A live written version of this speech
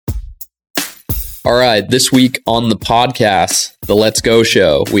All right, this week on the podcast, the Let's Go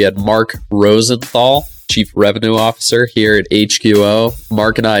Show, we had Mark Rosenthal, Chief Revenue Officer here at HqO.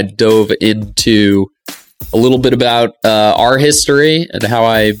 Mark and I dove into a little bit about our history and how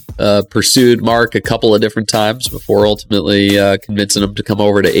I pursued Mark a couple of different times before ultimately convincing him to come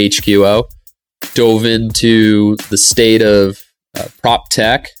over to HqO. Dove into the state of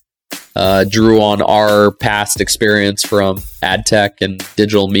Proptech, drew on our past experience from AdTech and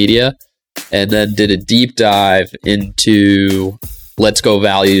digital media, and then did a deep dive into Let's Go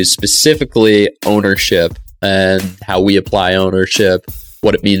values, specifically ownership and how we apply ownership,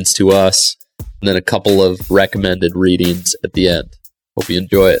 what it means to us, and then a couple of recommended readings at the end. Hope you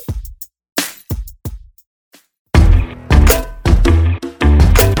enjoy it.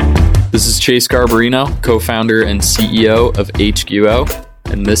 This is Chase Garbarino, co-founder and CEO of HqO,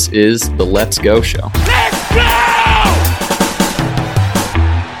 and this is the Let's Go Show. Let's go!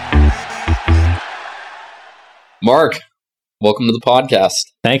 Mark, welcome to the podcast.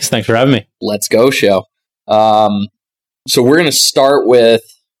 Thanks for having me. Let's Go Show. So we're going to start with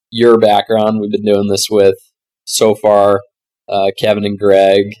your background. We've been doing this with, so far, Kevin and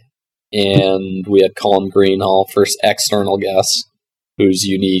Greg, and we had Colin Greenhall, first external guest, who's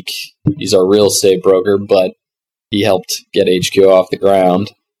unique. He's our real estate broker, but he helped get HqO off the ground.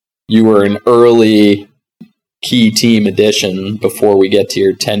 You were an early key team addition before we get to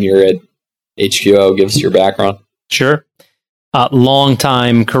your tenure at HqO. Give us your background. Sure. Long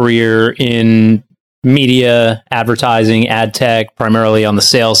time career in media, advertising, ad tech, primarily on the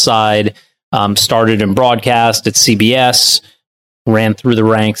sales side. Started in broadcast at CBS, ran through the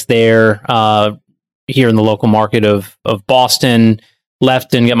ranks there here in the local market of Boston.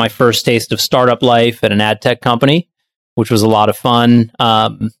 Left and got my first taste of startup life at an ad tech company, which was a lot of fun.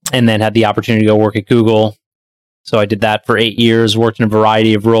 And then had the opportunity to go work at Google. So I did that for 8 years, worked in a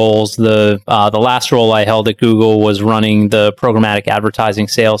variety of roles. The last role I held at Google was running the programmatic advertising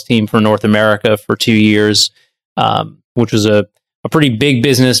sales team for North America for 2 years, which was a pretty big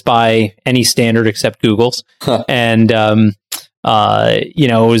business by any standard except Google's. And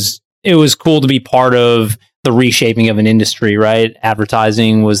it was cool to be part of the reshaping of an industry, right?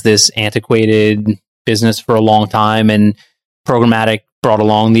 Advertising was this antiquated business for a long time, and programmatic brought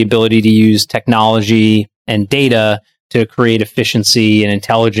along the ability to use technology and data to create efficiency and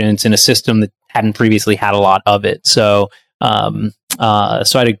intelligence in a system that hadn't previously had a lot of it. So I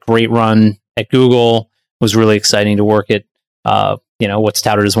had a great run at Google. It was really exciting to work at what's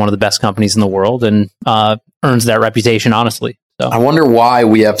touted as one of the best companies in the world, and earns that reputation, honestly. So I wonder why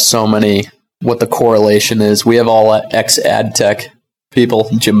we have so many, what the correlation is. We have all ex-AdTech people,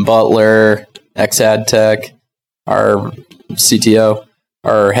 Jim Butler, ex-AdTech, our CTO,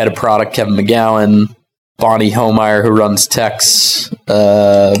 our head of product, Kevin McGowan, Bonnie Homeyer, who runs Techs,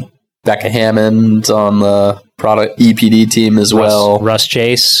 Becca Hammond on the product EPD team as well. Russ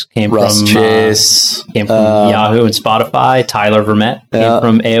Chase came from Yahoo and Spotify. Tyler Vermette came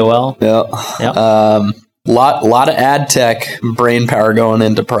from AOL. Yeah. Lot of ad tech brain power going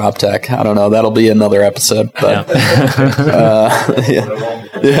into Proptech. I don't know. That'll be another episode. But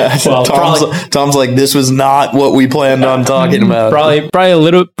yeah. Well, Tom's like, this was not what we planned on talking about. Probably a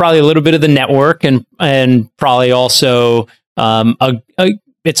little bit of the network, and probably also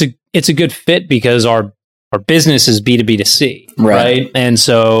it's a good fit because our business is B2B2C, right? And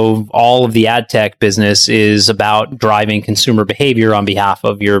so all of the ad tech business is about driving consumer behavior on behalf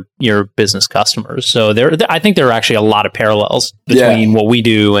of your business customers. So I think there are actually a lot of parallels between what we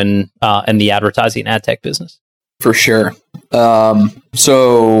do and the advertising ad tech business. For sure.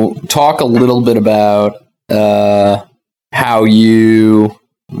 So talk a little bit about how you,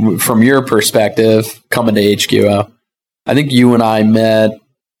 from your perspective, coming to HqO. I think you and I met,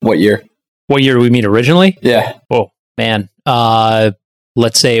 what year? What year did we meet originally? Yeah. Oh, man.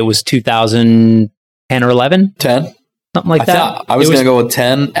 Let's say it was 2010 or 11? 10? Something like that. I was going to go with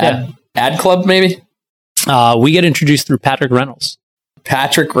 10. Ad Club, maybe? We get introduced through Patrick Reynolds.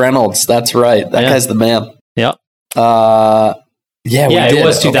 Patrick Reynolds. That's right. That guy's the man. Yeah. It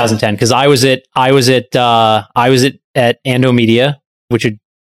was 2010 because I was at Ando Media, which had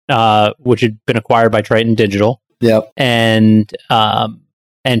been acquired by Triton Digital. Yep.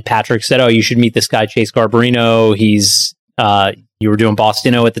 And Patrick said, "Oh, you should meet this guy, Chase Garbarino. He's you were doing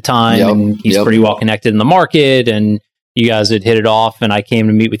Bostino at the time, and he's pretty well connected in the market. And you guys had hit it off. And I came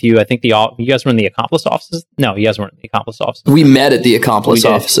to meet with you. I think you guys were in the Accomplice offices. No, you guys weren't in the Accomplice offices. We met at the Accomplice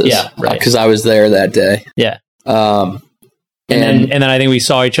offices. Yeah, right. Because I was there that day. Yeah. And then I think we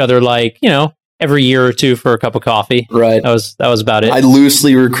saw each other every year or two for a cup of coffee. Right. That was about it. I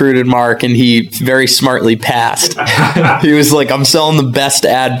loosely recruited Mark, and he very smartly passed. He was like, I'm selling the best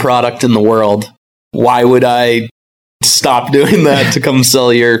ad product in the world. why would I stop doing that to come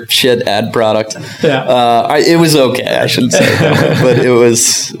sell your shit ad product? Yeah. It was okay. I shouldn't say that, but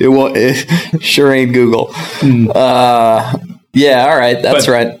it sure ain't Google. Yeah. All right. That's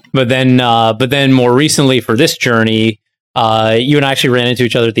right. But then more recently for this journey, you and I actually ran into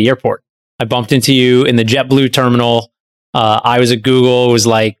each other at the airport. I bumped into you in the JetBlue terminal. I was at Google. It was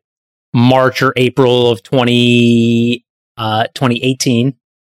like March or April of 2018.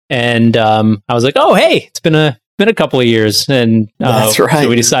 And I was like, oh, hey, it's been a couple of years. And that's right. So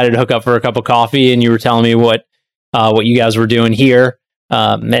we decided to hook up for a cup of coffee, and you were telling me what you guys were doing here.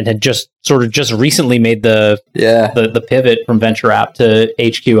 And had just recently made the pivot from Venture App to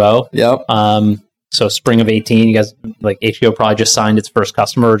HqO. Yep. So spring of 18, you guys, like, HqO probably just signed its first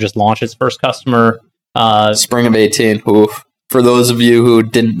customer or just launched its first customer. Spring of 18. Oof. For those of you who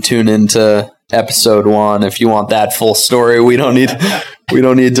didn't tune into episode 1, if you want that full story, we don't need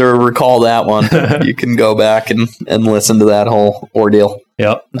to recall that one. You can go back and listen to that whole ordeal.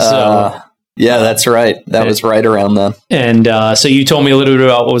 Yep. So yeah, that's right. That was right around then. And so you told me a little bit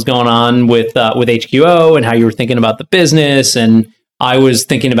about what was going on with HqO and how you were thinking about the business, and I was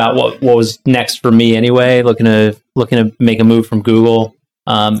thinking about what was next for me anyway, looking to make a move from Google.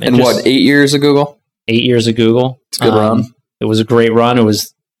 And what, 8 years of Google? 8 years of Google. It's a good run. It was a great run. It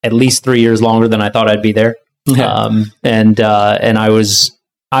was at least 3 years longer than I thought I'd be there. Yeah. And I was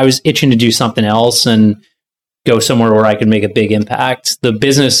itching to do something else and go somewhere where I could make a big impact. The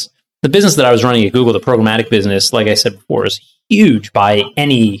business that I was running at Google, the programmatic business, like I said before, is huge by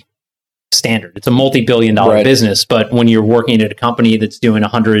any standard. It's a multi-billion-dollar business, but when you're working at a company that's doing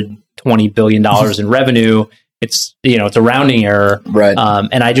 $120 billion in revenue, it's a rounding error. Right.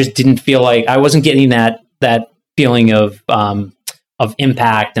 And I just didn't feel like I wasn't getting that feeling of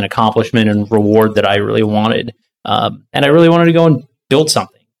impact and accomplishment and reward that I really wanted. And I really wanted to go and build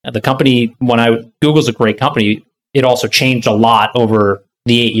something. The company, Google's a great company. It also changed a lot over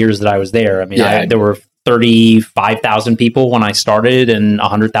the 8 years that I was there. I mean, there were 35,000 people when I started and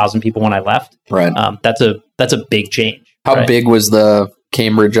 100,000 people when I left. Right. That's a big change. How big was the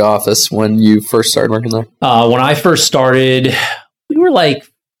Cambridge office when you first started working there? When I first started, we were a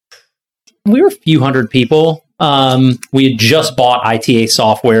few hundred people. We had just bought ITA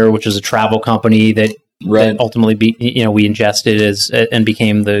Software, which is a travel company that ultimately we ingested and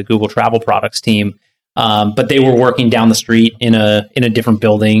became the Google Travel Products team. But they were working down the street in a different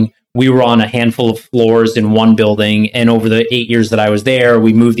building. We were on a handful of floors in one building, and over the 8 years that I was there,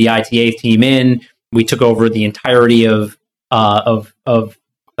 we moved the ITA team in. We took over the entirety of what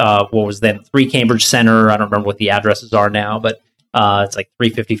was then 3 Cambridge Center. I don't remember what the addresses are now, but it's like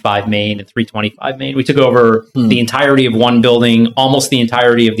 355 Main and 325 Main. We took over the entirety of one building, almost the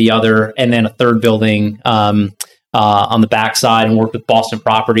entirety of the other, and then a third building on the backside, and worked with Boston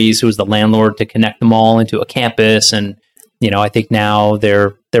Properties, who was the landlord, to connect them all into a campus. And I think now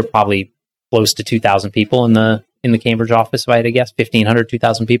they're probably close to 2,000 people in the Cambridge office. If I had to guess, 1,500,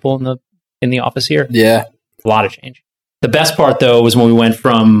 2,000 people in the office here. Yeah, a lot of change. The best part, though, was when we went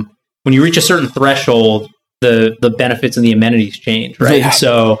from, when you reach a certain threshold, the benefits and the amenities change, right? Yeah.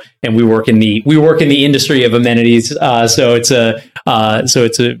 So, and we work in the industry of amenities, so it's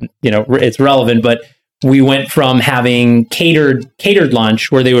relevant. But we went from having catered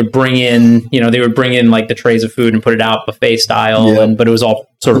lunch, where they would bring in like the trays of food and put it out buffet style, but it was all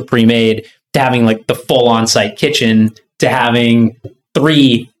sort of pre-made, to having like the full on-site kitchen, to having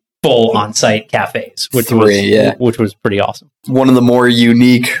 3 full on-site cafes, which was pretty awesome. One of the more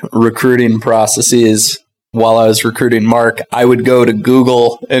unique recruiting processes, while I was recruiting Mark, I would go to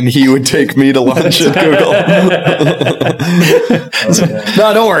Google and he would take me to lunch at Google.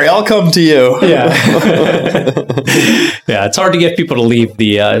 No, don't worry, I'll come to you. Yeah, it's hard to get people to leave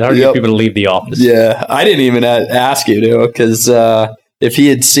the office. Yeah, I didn't even ask you to, because if he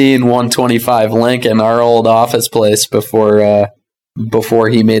had seen 125 Lincoln, our old office place, before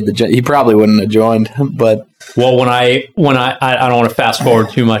he made he probably wouldn't have joined. But when I don't want to fast forward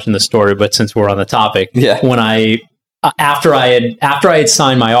too much in the story, but since we're on the topic, when after I had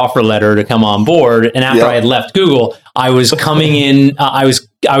signed my offer letter to come on board, and after I had left Google, I was coming in. I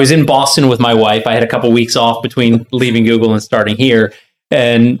was in Boston with my wife. I had a couple weeks off between leaving Google and starting here,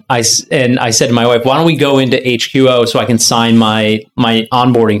 and I said to my wife, "Why don't we go into HqO so I can sign my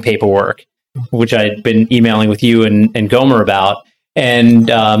onboarding paperwork," which I had been emailing with you and Gomer about. And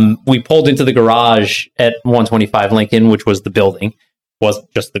we pulled into the garage at 125 Lincoln, which was the building,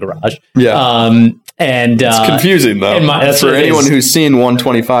 wasn't just the garage. Yeah. And it's confusing though. For anyone who's seen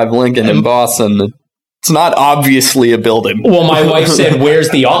 125 Lincoln in Boston, it's not obviously a building. Well, my wife said, "Where's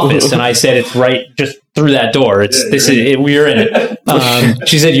the office?" And I said, "It's right, just through that door. We're in it.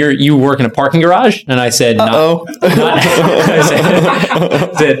 She said, you work in a parking garage? And I said, not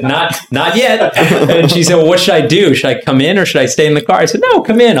yet. And she said, well, what should I do? Should I come in or should I stay in the car? I said, no,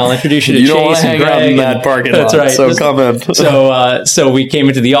 come in. I'll introduce you to Chase and Greg. In that parking lot. That's right. So come in. So we came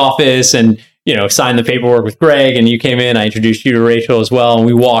into the office and, signed the paperwork with Greg, and you came in. I introduced you to Rachel as well. And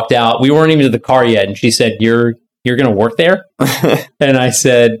we walked out. We weren't even to the car yet. And she said, you're going to work there? And I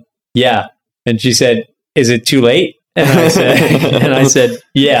said, yeah. And she said, is it too late? And I said,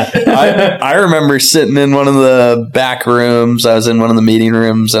 yeah. I remember sitting in one of the back rooms. I was in one of the meeting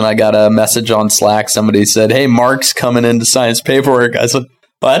rooms and I got a message on Slack. Somebody said, hey, Mark's coming in to sign his paperwork. I said,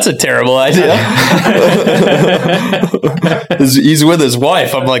 well, that's a terrible idea. He's with his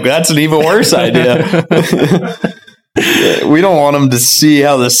wife. I'm like, that's an even worse idea. We don't want him to see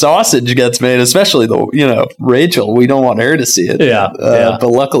how the sausage gets made, especially Rachel. We don't want her to see it. Yeah. But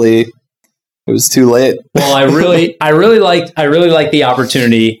luckily, it was too late. Well, I really liked the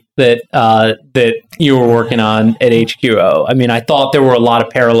opportunity that you were working on at HqO. I mean, I thought there were a lot of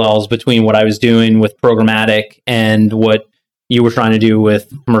parallels between what I was doing with programmatic and what you were trying to do with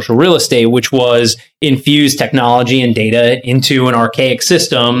commercial real estate, which was infuse technology and data into an archaic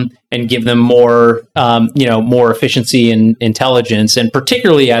system and give them more efficiency and intelligence. And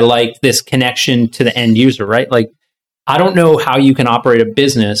particularly, I liked this connection to the end user, right? Like, I don't know how you can operate a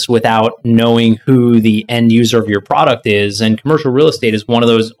business without knowing who the end user of your product is. And commercial real estate is one of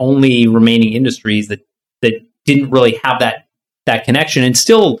those only remaining industries that didn't really have that connection and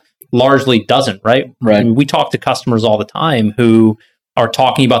still largely doesn't, right? Right. I mean, we talk to customers all the time who are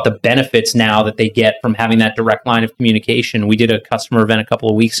talking about the benefits now that they get from having that direct line of communication. We did a customer event a couple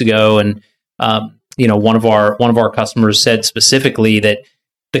of weeks ago, and one of our customers said specifically that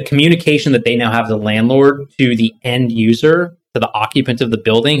the communication that they now have the landlord to the end user, to the occupant of the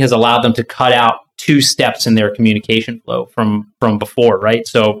building, has allowed them to cut out 2 steps in their communication flow from before, right?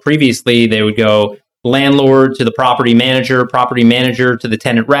 So previously they would go landlord to the property manager to the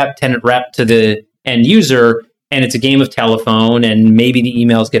tenant rep to the end user, and it's a game of telephone, and maybe the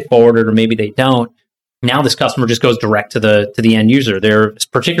emails get forwarded or maybe they don't. Now this customer just goes direct to the end user. They're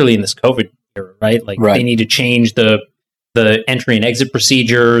particularly in this COVID era, right? Like They need to change the entry and exit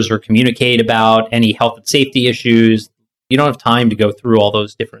procedures or communicate about any health and safety issues. You don't have time to go through all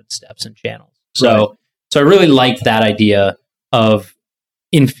those different steps and channels. So I really liked that idea of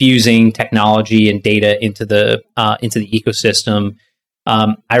infusing technology and data into the ecosystem.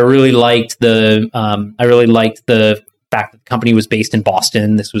 I really liked the fact that the company was based in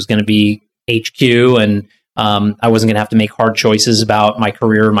Boston. This was going to be HQ, and I wasn't going to have to make hard choices about my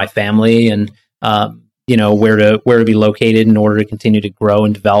career, my family, and where to be located in order to continue to grow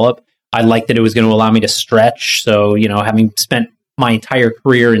and develop. I liked that it was going to allow me to stretch. So, having spent my entire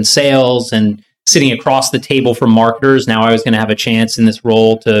career in sales and sitting across the table from marketers, now I was going to have a chance in this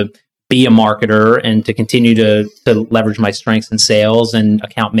role to be a marketer and to continue to leverage my strengths in sales and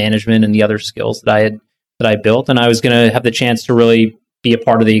account management and the other skills that I built. And I was going to have the chance to really be a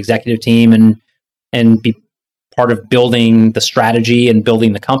part of the executive team and be part of building the strategy and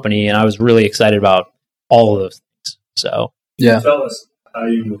building the company. And I was really excited about all of those things. So, yeah. Tell us how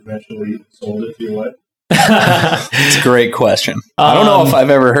you eventually sold it to your wife. It's a great question. I don't know if I've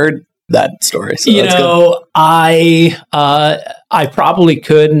ever heard that story. So I probably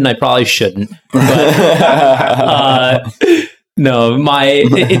could, and I probably shouldn't. But, no,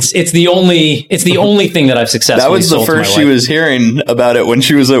 it's the only thing that I've successfully. That was the first she was hearing about it when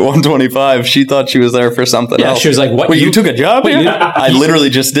she was at 125. She thought she was there for something else. She was like, "What? Wait, you took a job here?" I literally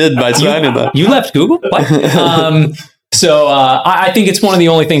just did by signing that. You left Google? What? So I think it's one of the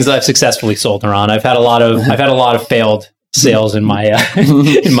only things that I've successfully sold her on. I've had a lot of failed sales in my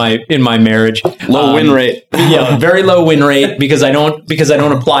in my marriage. Low win rate. Yeah, very low win rate because I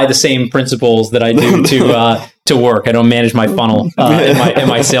don't apply the same principles that I do to work. I don't manage my funnel in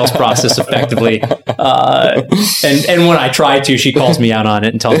my sales process effectively. And when I try to, she calls me out on it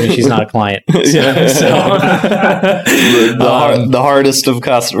and tells me she's not a client. The hardest of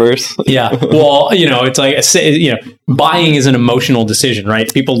customers. Yeah. Well, it's like, buying is an emotional decision,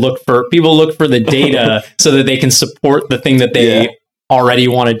 right? People look for the data so that they can support the thing that they already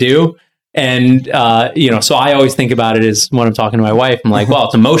want to do. And, so I always think about it as when I'm talking to my wife, I'm like, well,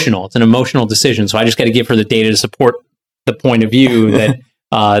 it's emotional. It's an emotional decision. So I just got to give her the data to support the point of view that,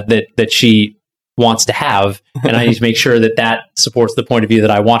 that she wants to have. And I need to make sure that supports the point of view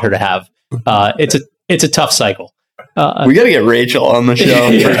that I want her to have. It's a tough cycle. We got to get Rachel on the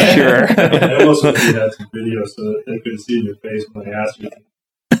show for sure. I also think you had some videos so that they couldn't see your face when I asked you.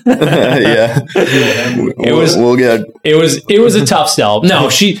 Yeah. It was a tough sell. No,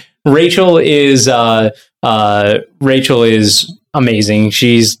 Rachel is amazing.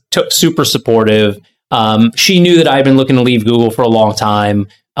 She's super supportive. She knew that I'd been looking to leave Google for a long time.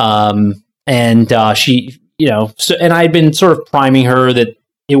 And she, and I'd been sort of priming her that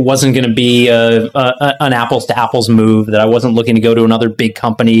it wasn't going to be an apples to apples move, that I wasn't looking to go to another big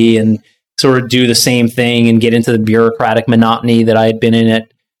company and sort of do the same thing and get into the bureaucratic monotony that I had been in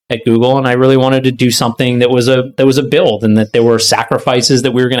at Google. And I really wanted to do something that was a build, and that there were sacrifices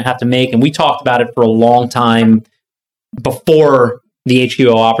that we were going to have to make. And we talked about it for a long time before the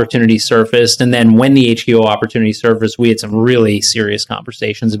HqO opportunity surfaced. And then when the HqO opportunity surfaced, we had some really serious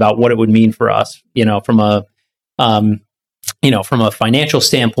conversations about what it would mean for us, from a financial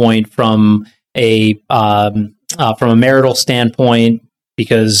standpoint, from a marital standpoint,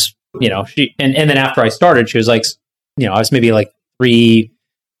 because, she, and then after I started, she was like, I was maybe like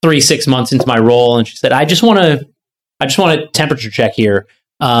 6 months into my role. And she said, I just want a temperature check here.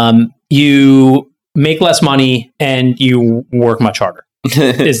 You make less money and you work much harder.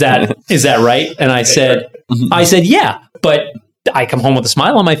 Is that right? And I said, yeah, but I come home with a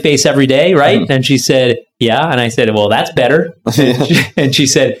smile on my face every day, right? And she said, yeah. And I said, well, that's better. And she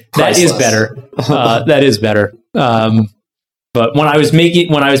said, that is better. That is better. But when I was making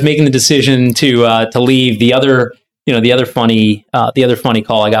the decision to leave, the other funny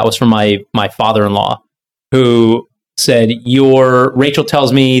call I got was from my father-in-law, who said, Rachel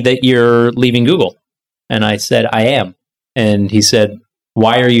tells me that you're leaving Google. And I said, I am. And he said,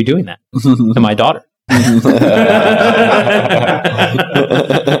 why are you doing that to my daughter? That's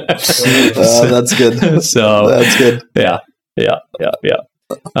good. So that's good. Yeah.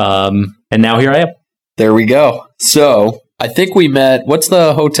 And now here I am. There we go. So I think we met. What's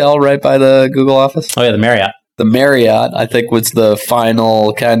the hotel right by the Google office? Oh yeah, the Marriott. The Marriott, I think, was the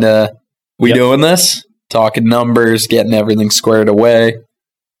final kind of, doing this? Talking numbers, getting everything squared away.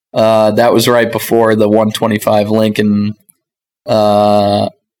 That was right before the 125 Lincoln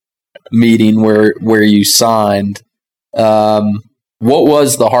meeting where you signed. What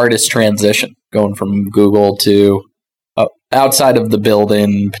was the hardest transition going from Google to outside of the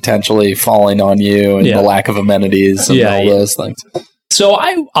building potentially falling on you and the lack of amenities and all those things? So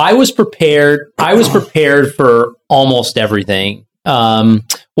I was prepared. I was prepared for almost everything.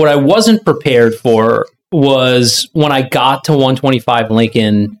 What I wasn't prepared for was when I got to 125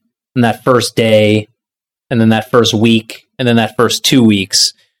 Lincoln on that first day, and then that first week, and then that first 2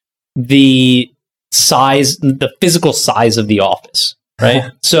 weeks, the physical size of the office,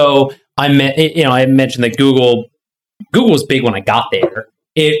 right? So I mentioned that Google was big when I got there.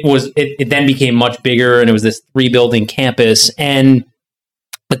 It then became much bigger, and it was this 3-building campus, and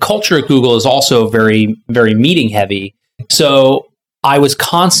the culture at Google is also very, very meeting heavy. So I was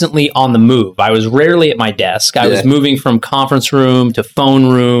constantly on the move. I was rarely at my desk. I was moving from conference room to phone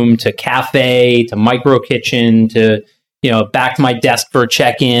room to cafe to micro kitchen to, back to my desk for a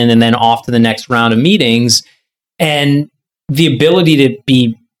check-in and then off to the next round of meetings. And the ability to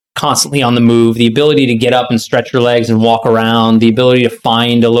be constantly on the move, the ability to get up and stretch your legs and walk around, the ability to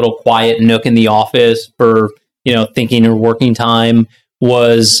find a little quiet nook in the office for, thinking or working time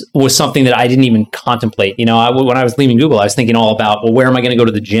was something that I didn't even contemplate. When I was leaving Google, I was thinking all about, well, where am I going to go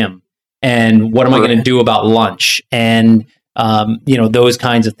to the gym? And what am I going to do about lunch? And, those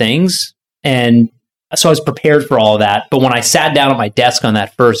kinds of things. And so I was prepared for all of that. But when I sat down at my desk on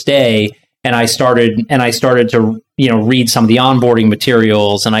that first day and I started to, read some of the onboarding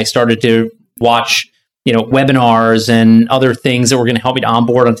materials, and I started to watch, webinars and other things that were going to help me to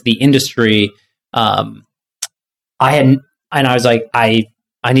onboard onto the industry, I was like, I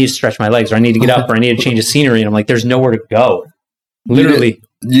need to stretch my legs, or I need to get up, or I need to change the scenery. And I'm like, there's nowhere to go. Literally.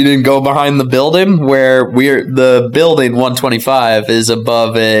 You didn't go behind the building where the building 125 is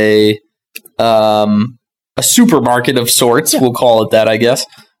above a supermarket of sorts. We'll call it that, I guess.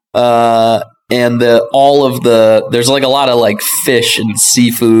 And there's like a lot of like fish and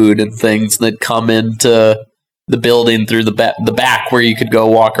seafood and things that come into the building through the back where you could go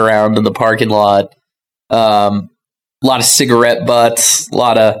walk around in the parking lot. A lot of cigarette butts, a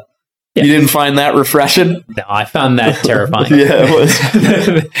lot of... You didn't find that refreshing? No, I found that terrifying. Yeah, it was.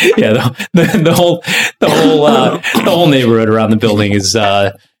 The whole neighborhood around the building is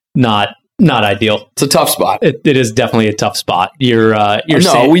not ideal. It's a tough spot. It is definitely a tough spot.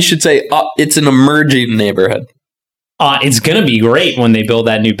 We should say it's an emerging neighborhood. It's going to be great when they build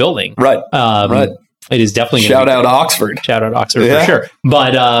that new building. Right. Right. It is definitely shout out Oxford for sure.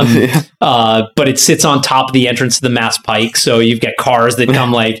 But it sits on top of the entrance to the Mass Pike, so you've got cars that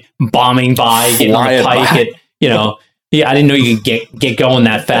come like bombing by, getting on the pike. I didn't know you could get going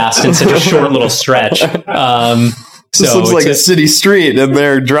that fast in such a short little stretch. This looks like a city street, and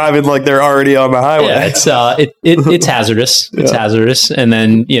they're driving like they're already on the highway. Yeah, it's hazardous. It's hazardous, and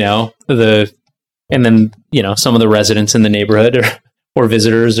then some of the residents in the neighborhood or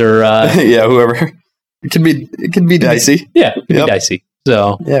visitors or whoever. It can be dicey. Yeah, it can be dicey.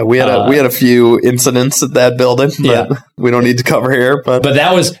 So yeah, we had a few incidents at that building that we don't need to cover here. But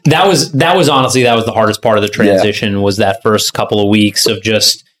that was honestly the hardest part of the transition was that first couple of weeks of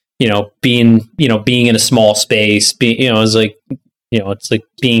just being in a small space. It was like it's like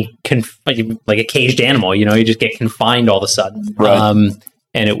being like a caged animal. You just get confined all of a sudden. Right.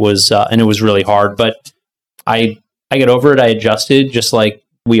 And it was really hard. But I get over it. I adjusted just like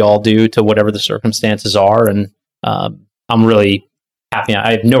we all do to whatever the circumstances are, and I'm really happy.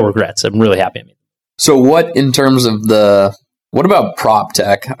 I have no regrets. I'm really happy. So what about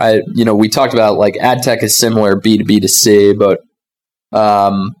Proptech? We talked about like AdTech is similar B2B to C, but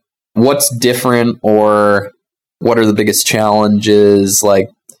what's different, or what are the biggest challenges?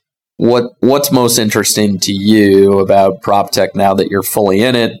 Like what's most interesting to you about Proptech now that you're fully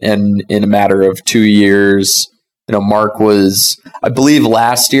in it, and in a matter of 2 years? Mark was, I believe,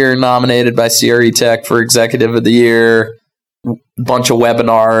 last year nominated by CRE Tech for Executive of the Year. Bunch of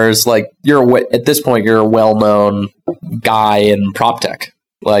webinars. Like at this point, you're a well-known guy in Proptech.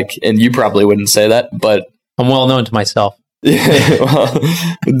 Like, and you probably wouldn't say that, but I'm well known to myself.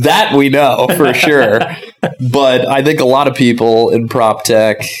 That we know for sure. But I think a lot of people in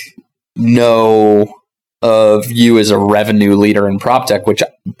Proptech know of you as a revenue leader in Proptech, which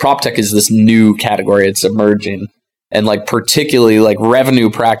Proptech is this new category. It's emerging. And like particularly like revenue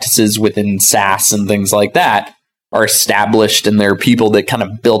practices within SaaS and things like that are established, and there are people that kind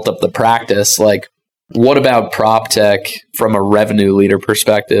of built up the practice. Like, what about Proptech from a revenue leader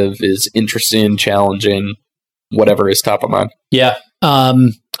perspective is interesting, challenging, whatever is top of mind? Yeah.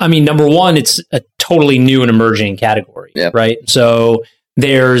 Number one, it's a totally new and emerging category, right? So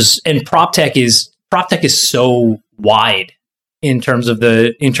Proptech is so wide in terms of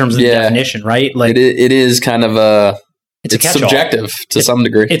the definition, right? Like it is kind of it's subjective to some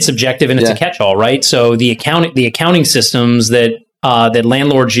degree. It's subjective and it's a catch-all, right? So the accounting systems that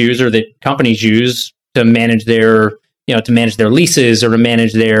landlords use or that companies use to manage their leases or to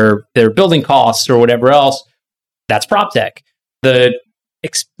manage their building costs or whatever else, that's Proptech. The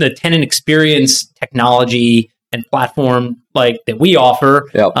tenant experience technology and platform like that we offer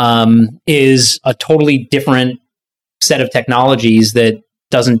is a totally different set of technologies that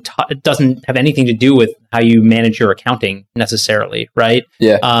doesn't have anything to do with how you manage your accounting necessarily, right?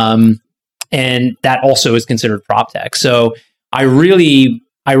 Yeah. And that also is considered Proptech. So I really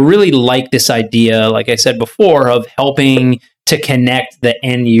like this idea, like I said before, of helping to connect the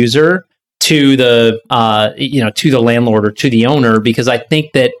end user to the to the landlord or to the owner, because I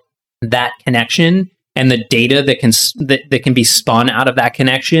think that connection and the data that can be spun out of that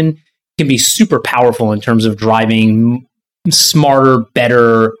connection can be super powerful in terms of driving smarter,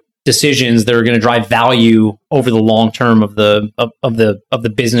 better decisions that are going to drive value over the long term of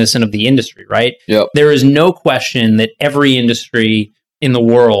the business and of the industry, right? Yep. There is no question that every industry in the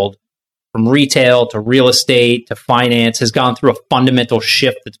world, from retail to real estate to finance, has gone through a fundamental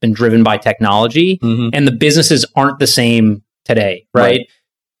shift that's been driven by technology, and the businesses aren't the same today, right?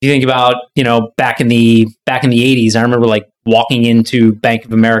 You think about, back in the 80s, I remember like walking into Bank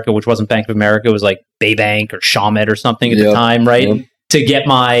of America, which wasn't Bank of America, it was like Baybank or Shawmed or something at the time, right?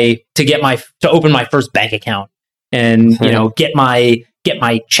 To open my first bank account and, get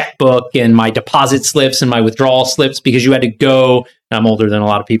my checkbook and my deposit slips and my withdrawal slips, because you had to go, I'm older than a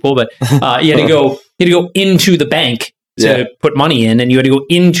lot of people, but you had to go into the bank to put money in, and you had to go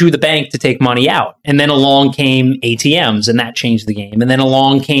into the bank to take money out. And then along came ATMs, and that changed the game. And then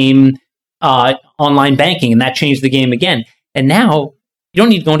along came online banking, and that changed the game again. And now you don't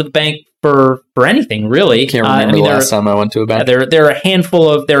need to go into the bank for anything, really. Can't remember the last time I went to a bank. There are a handful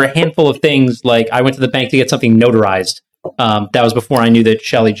of things. Like I went to the bank to get something notarized. That was before I knew that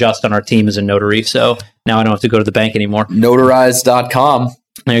Shelly Just on our team is a notary. So now I don't have to go to the bank anymore. Notarized.com.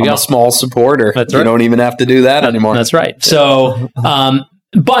 There you go. I'm a small supporter. That's right. You don't even have to do that anymore. That's right. So,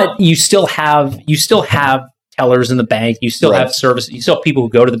 but you still have tellers in the bank. You still have services. You still have people who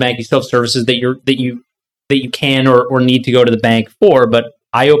go to the bank. You still have services that you can or need to go to the bank for. But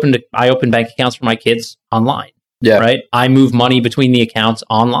I opened bank accounts for my kids online. Yeah. Right. I move money between the accounts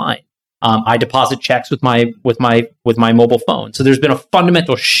online. I deposit checks with my mobile phone. So there's been a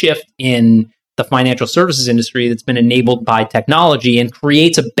fundamental shift in the financial services industry that's been enabled by technology and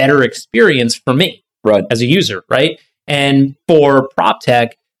creates a better experience for me as a user, right? And for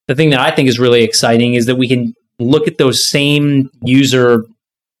Proptech, the thing that I think is really exciting is that we can look at those same user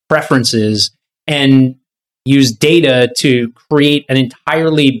preferences and use data to create an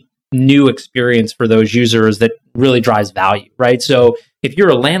entirely new experience for those users that really drives value, right? So if you're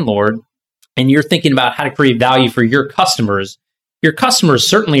a landlord and you're thinking about how to create value for your customers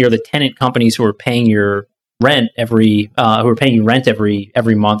certainly are the tenant companies who are paying your rent every month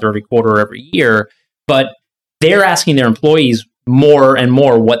or every quarter or every year, but they're asking their employees more and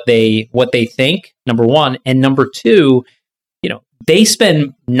more what they think, number one, and number two, they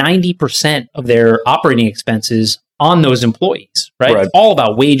spend 90% of their operating expenses on those employees, right? It's all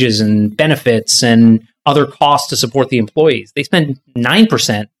about wages and benefits and other costs to support the employees. They spend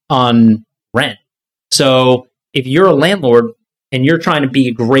 9% on rent. So if you're a landlord and you're trying to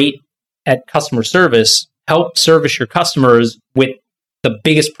be great at customer service, help service your customers with the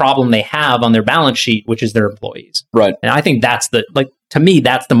biggest problem they have on their balance sheet, which is their employees. Right. And I think that's to me,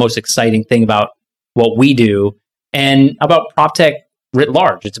 that's the most exciting thing about what we do and about PropTech writ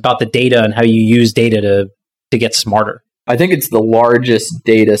large. It's about the data and how you use data to get smarter. I think it's the largest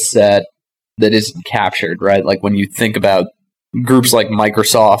data set that isn't captured, right? Like when you think about groups like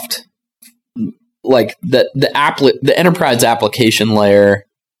Microsoft, like the enterprise application layer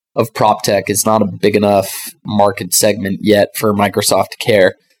of PropTech is not a big enough market segment yet for Microsoft to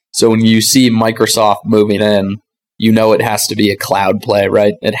care. So when you see Microsoft moving in, it has to be a cloud play,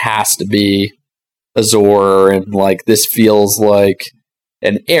 right? It has to be Azure, and like this feels like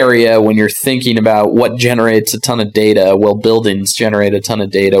an area when you're thinking about what generates a ton of data. Well, buildings generate a ton of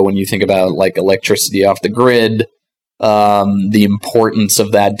data when you think about like electricity off the grid, the importance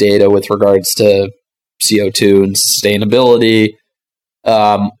of that data with regards to CO2 and sustainability.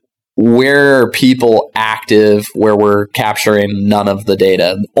 Where are people active where we're capturing none of the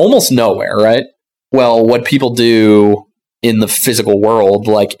data? Almost nowhere, right? Well, what people do in the physical world,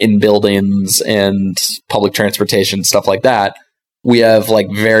 like in buildings and public transportation, stuff like that, we have like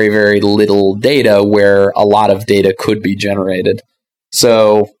very, very little data where a lot of data could be generated.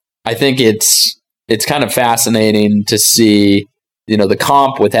 So I think it's kind of fascinating to see, the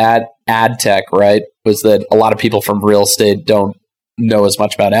comp with AdTech, right, was that a lot of people from real estate don't know as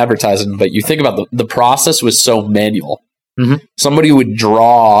much about advertising, but you think about the process was so manual. Mm-hmm. Somebody would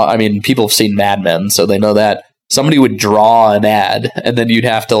draw, people have seen Mad Men, so they know that. Somebody would draw an ad, and then you'd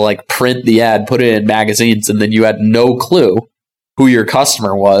have to like print the ad, put it in magazines, and then you had no clue who your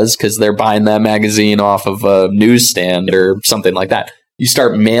customer was because they're buying that magazine off of a newsstand or something like that. You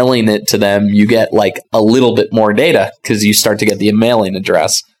start mailing it to them, you get like a little bit more data because you start to get the mailing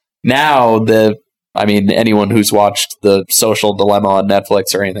address. Now, anyone who's watched The Social Dilemma on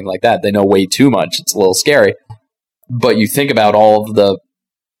Netflix or anything like that, they know way too much. It's a little scary. But you think about all of the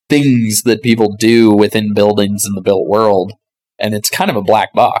things that people do within buildings in the built world, and it's kind of a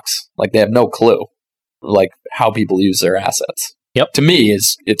black box. Like they have no clue, like how people use their assets. Yep. To me,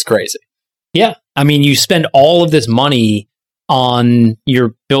 it's crazy. Yeah. You spend all of this money on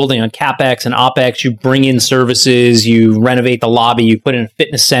your building, on CapEx and OpEx. You bring in services, you renovate the lobby, you put in a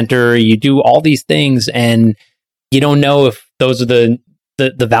fitness center, you do all these things, and you don't know if those are the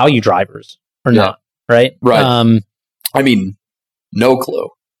value drivers or not, right? Right. No clue.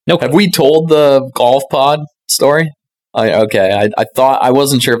 No clue. Have we told the golf pod story? I thought, I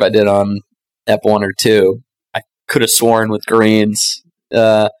wasn't sure if I did on Ep1 or 2. I could have sworn with greens.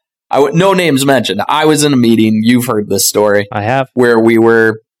 No names mentioned. I was in a meeting. You've heard this story. I have. Where we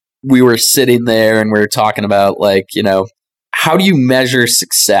were sitting there and we were talking about how do you measure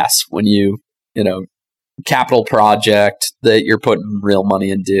success when you capital project that you're putting real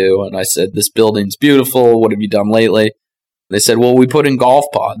money into? And I said, this building's beautiful. What have you done lately? They said, well, we put in golf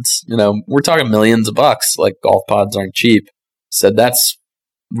pods. We're talking millions of bucks. Like golf pods aren't cheap. Said, that's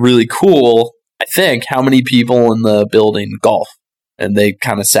really cool. I think, how many people in the building golf? And they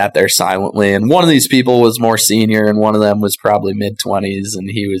kind of sat there silently. And one of these people was more senior, and one of them was probably mid-20s. And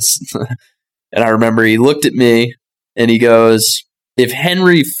he was, and I remember he looked at me and he goes, if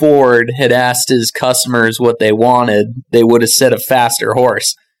Henry Ford had asked his customers what they wanted, they would have said a faster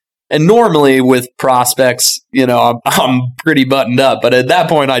horse. And normally with prospects, I'm pretty buttoned up. But at that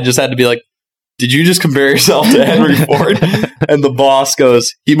point, I just had to be like, did you just compare yourself to Henry Ford? And the boss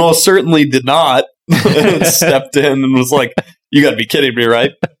goes, he most certainly did not. And stepped in and was like, you got to be kidding me,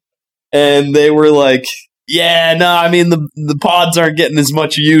 right? And they were like, yeah, no, the pods aren't getting as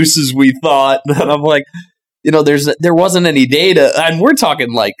much use as we thought. And I'm like, there wasn't any data. And we're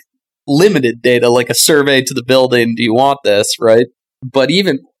talking like limited data, like a survey to the building. Do you want this, right? But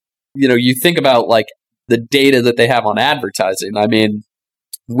even, you think about like the data that they have on advertising.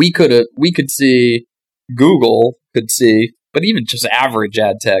 We could see, Google could see, but even just average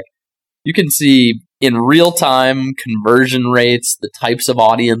ad tech, you can see in real time, conversion rates, the types of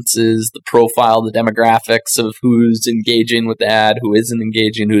audiences, the profile, the demographics of who's engaging with the ad, who isn't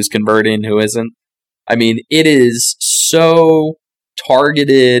engaging, who's converting, who isn't. I mean, it is so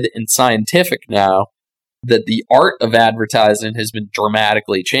targeted and scientific now that the art of advertising has been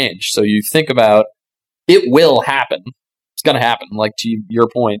dramatically changed. So you think about, it will happen. It's going to happen. Like to your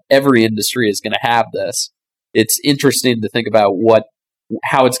point, every industry is going to have this. It's interesting to think about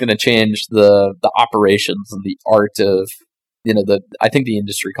how it's going to change the operations and the art of, I think the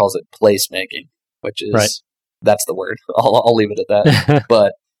industry calls it placemaking, which is, right. That's the word. I'll leave it at that.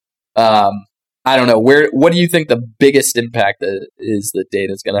 But I don't know. What do you think the biggest impact is that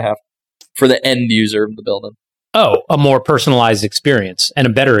data is going to have for the end user of the building? Oh, a more personalized experience and a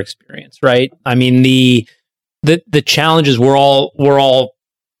better experience, right? I mean, the challenges we've all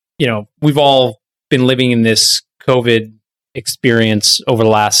been living in this COVID experience over the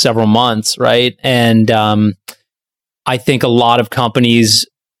last several months, right? And I think a lot of companies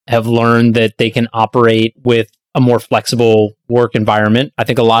have learned that they can operate with a more flexible work environment. I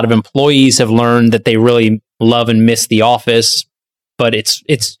think a lot of employees have learned that they really love and miss the office, but it's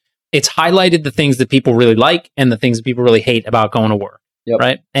highlighted the things that people really like and the things that people really hate about going to work,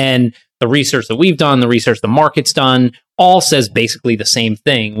 right? And the research that we've done, the research the market's done, all says basically the same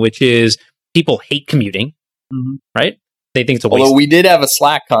thing, which is people hate commuting, right? They think it's a waste. Although we did have a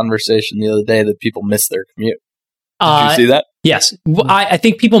Slack conversation the other day that people miss their commute. Did you see that? Yes. I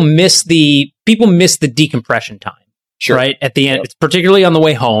think people miss the decompression time. Sure. Right? At the end, it's particularly on the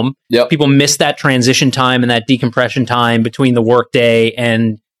way home. People miss that transition time and that decompression time between the workday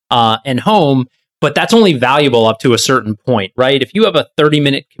and home, but that's only valuable up to a certain point, right? If you have a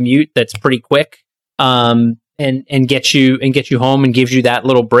 30-minute commute that's pretty quick, and gets you home and gives you that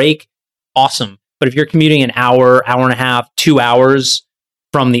little break, awesome. But if you're commuting an hour and a half, 2 hours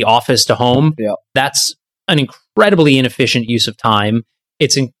from the office to home, that's an incredibly inefficient use of time.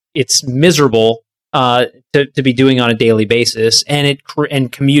 It's miserable to be doing on a daily basis,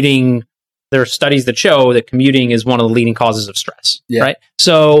 and commuting. There are studies that show that commuting is one of the leading causes of stress, right?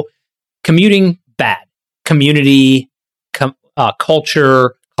 So commuting, bad. Community,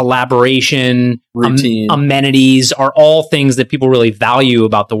 culture, collaboration, routine, amenities are all things that people really value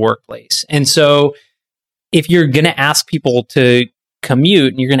about the workplace. And so if you're going to ask people to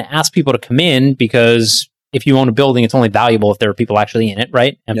commute and you're going to ask people to come in, because if you own a building, it's only valuable if there are people actually in it,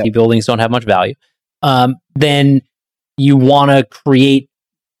 right? Empty buildings don't have much value. Then you want to create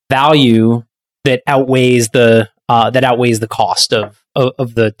value that outweighs the cost of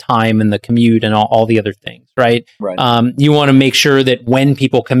the time and the commute and all the other things, right? You want to make sure that when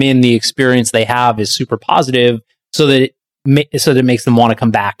people come in, the experience they have is super positive, so that it makes them want to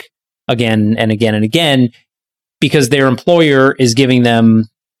come back again and again and again, because their employer is giving them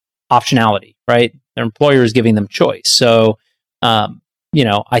optionality, right? Their employer is giving them choice. So,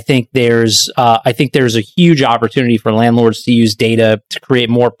 I think there's a huge opportunity for landlords to use data to create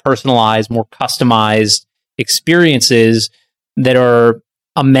more personalized, more customized experiences that are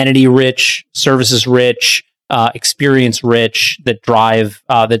amenity rich, services rich, experience rich, that drive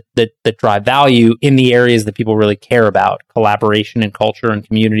that drive value in the areas that people really care about: collaboration and culture and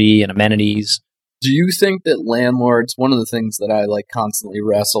community and amenities. Do you think that landlords? One of the things that I constantly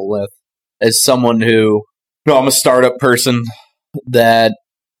wrestle with as someone who, I'm a startup person, that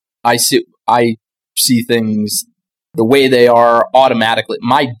I see things the way they are automatically.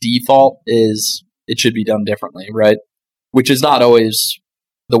 My default is it should be done differently, right? Which is not always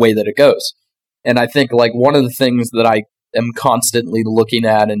the way that it goes. And I think one of the things that I am constantly looking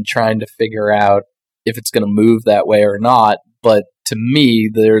at and trying to figure out if it's going to move that way or not. But to me,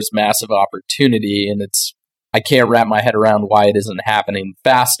 there's massive opportunity, and I can't wrap my head around why it isn't happening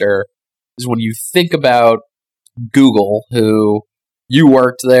faster. Is when you think about Google, who you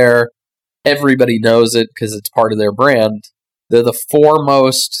worked there, everybody knows it because it's part of their brand. They're the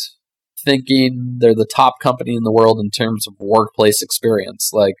foremost thinking, they're the top company in the world in terms of workplace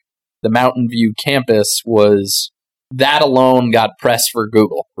experience. The Mountain View campus that alone got press for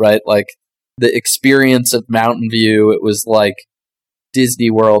Google, right? The experience of Mountain View, it was like Disney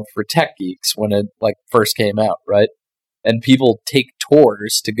World for tech geeks when it first came out, right? And people take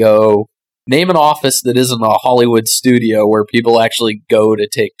tours to go. Name an office that isn't a Hollywood studio where people actually go to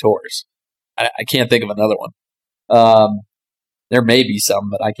take tours. I can't think of another one. There may be some,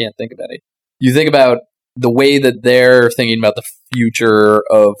 but I can't think of any. You think about the way that they're thinking about the future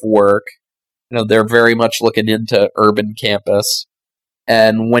of work. They're very much looking into urban campus.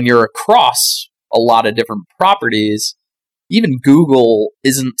 And when you're across a lot of different properties, even Google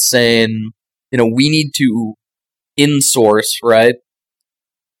isn't saying, we need to insource, right?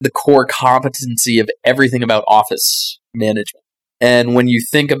 the core competency of everything about office management. And when you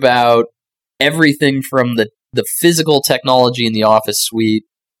think about everything from the physical technology in the office suite,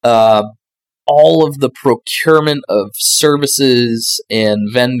 all of the procurement of services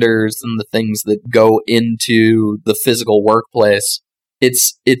and vendors and the things that go into the physical workplace,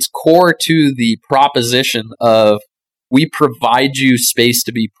 it's core to the proposition of we provide you space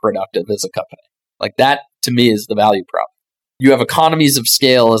to be productive as a company. Like that, to me, is the value prop. You have economies of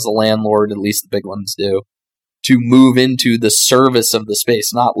scale as a landlord, at least the big ones do, to move into the service of the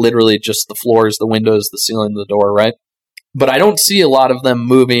space, not literally just the floors, the windows, the ceiling, the door, right? But I don't see a lot of them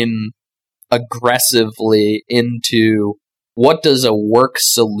moving aggressively into what does a work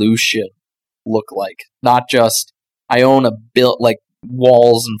solution look like? Not just, I own a like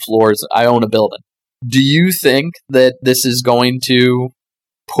walls and floors, I own a building. Do you think that this is going to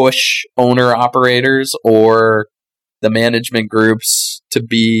push owner-operators or the management groups to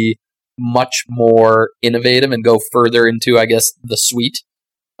be much more innovative and go further into, I guess, the suite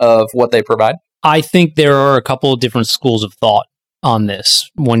of what they provide? I think there are a couple of different schools of thought on this.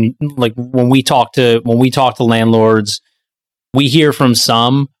 When we talk to landlords, we hear from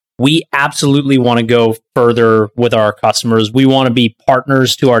some, we absolutely want to go further with our customers. We want to be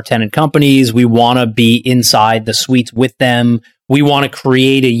partners to our tenant companies. We want to be inside the suites with them. We want to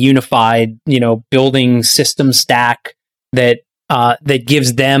create a unified, building system stack that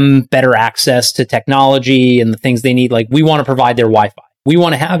gives them better access to technology and the things they need. Like, we want to provide their Wi-Fi. We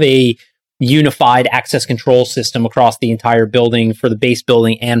want to have a unified access control system across the entire building for the base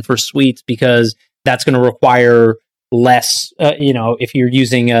building and for suites, because that's going to require less. If you're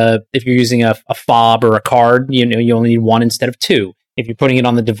using a fob or a card, you only need one instead of two. If you're putting it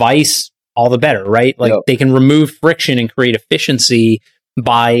on the device, all the better, right? Like, They can remove friction and create efficiency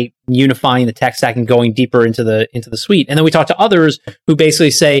by unifying the tech stack and going deeper into the suite. And then we talk to others who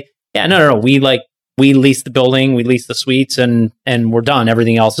basically say, yeah, no, we lease the building, we lease the suites, and we're done.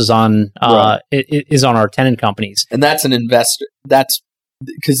 Everything else is on is on our tenant companies. And that's an investor. That's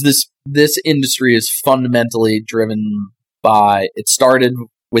because this industry is fundamentally driven by, it started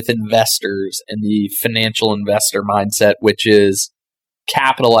with investors and the financial investor mindset, which is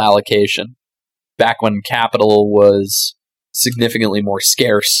capital allocation. Back when capital was significantly more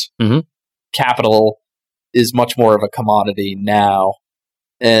scarce, capital is much more of a commodity now,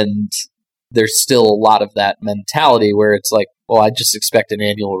 and there's still a lot of that mentality where it's like, well, I just expect an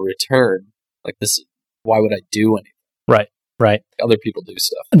annual return. Like, this, why would I do anything? Right. Other people do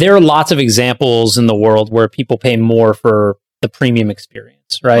stuff. There are lots of examples in the world where people pay more for the premium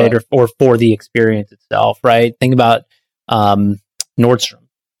experience, right? Or for the experience itself, right? Think about Nordstrom,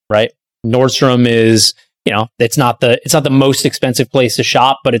 right? Nordstrom is, it's not the most expensive place to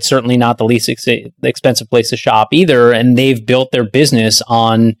shop, but it's certainly not the least expensive place to shop either. And they've built their business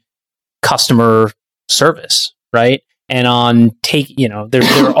on customer service, right? And on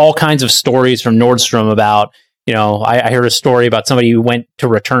there are all kinds of stories from Nordstrom about, I heard a story about somebody who went to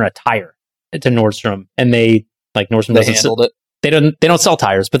return a tire to Nordstrom, and Nordstrom handled it. They don't sell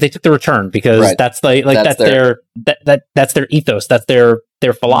tires, but they took the return because that's their ethos, that's their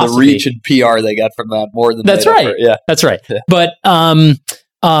philosophy. The reach and PR they got from that more than that's right. Yeah, that's right. Yeah. But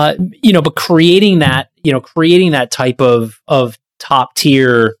but creating that type of top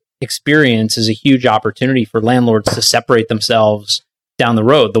tier experience is a huge opportunity for landlords to separate themselves down the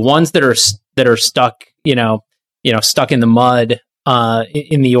road. The ones that are stuck, stuck in the mud,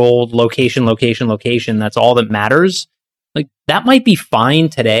 in the old location, that's all that matters. Like, that might be fine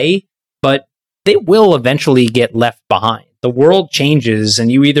today, but they will eventually get left behind. The world changes,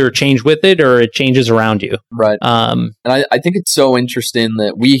 and you either change with it or it changes around you. Right. And I think it's so interesting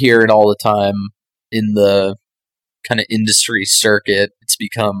that we hear it all the time in the kind of industry circuit. It's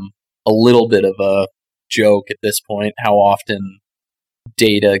become a little bit of a joke at this point, how often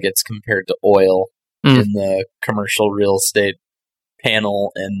data gets compared to oil in the commercial real estate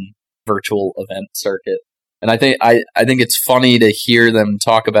panel and virtual event circuit. And I think it's funny to hear them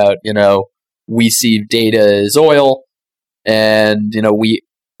talk about, we see data as oil, and we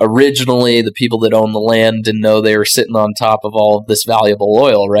originally, the people that own the land didn't know they were sitting on top of all of this valuable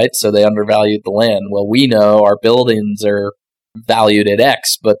oil, right? So they undervalued the land. Well, we know our buildings are valued at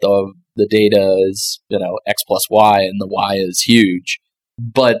X, but the data is, X plus Y, and the Y is huge.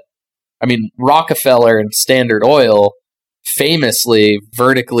 But I mean, Rockefeller and Standard Oil famously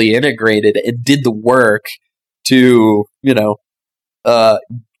vertically integrated and did the work to,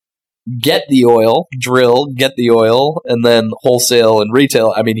 get the oil, get the oil, and then wholesale and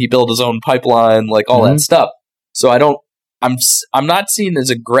retail. I mean, he built his own pipeline, like all that stuff. So I'm not seeing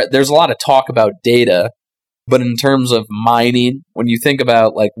as there's a lot of talk about data, But in terms of mining, when you think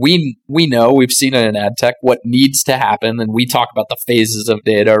about like we know, we've seen it in AdTech, what needs to happen, and we talk about the phases of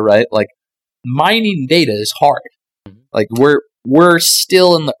data, right? Like mining data is hard. Like we're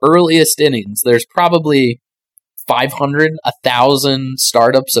still in the earliest innings. There's probably 500, 1,000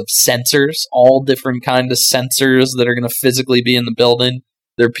 startups of sensors, all different kind of sensors that are going to physically be in the building.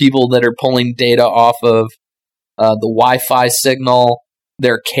 There are people that are pulling data off of the Wi-Fi signal.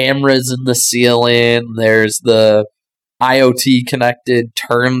 There are cameras in the ceiling. There's the IoT connected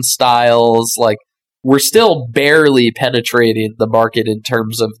turnstiles. Like we're still barely penetrating the market in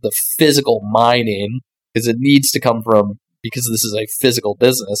terms of the physical mining, because it needs to come from, because this is a physical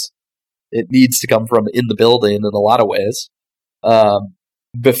business, it needs to come from in the building in a lot of ways,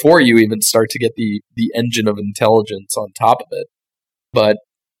 before you even start to get the engine of intelligence on top of it. But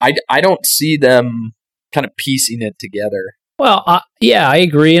I don't see them kind of piecing it together. Well, yeah, I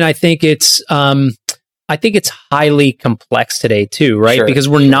agree, and I think it's highly complex today too, right? Sure. Because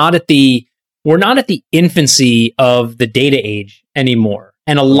we're not at the infancy of the data age anymore,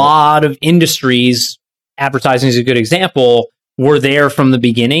 and a lot of industries, advertising is a good example, were there from the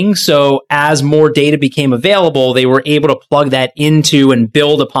beginning. So as more data became available, they were able to plug that into and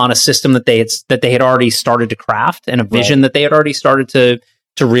build upon a system that they had already started to craft, and a vision that they had already started to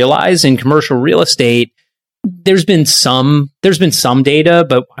realize. In commercial real estate, there's been some data,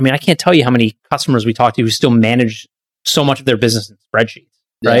 but I mean, I can't tell you how many customers we talk to who still manage so much of their business in spreadsheets,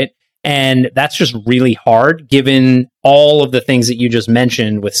 right? And that's just really hard given all of the things that you just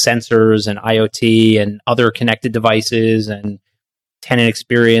mentioned with sensors and IoT and other connected devices and tenant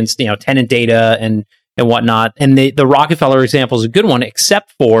experience, tenant data and whatnot. And the Rockefeller example is a good one,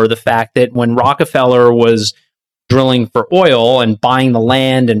 except for the fact that when Rockefeller was drilling for oil and buying the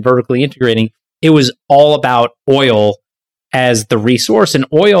land and vertically integrating, it was all about oil as the resource, and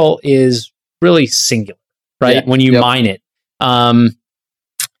oil is really singular, right? When you mine it.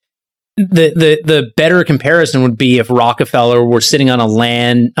 The better comparison would be if Rockefeller were sitting on a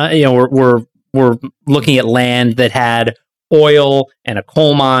land, we're looking at land that had oil and a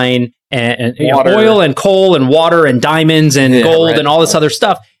coal mine and oil and coal and water and diamonds and gold and all this other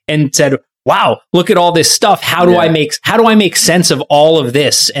stuff, and said, wow, look at all this stuff. How do I make sense of all of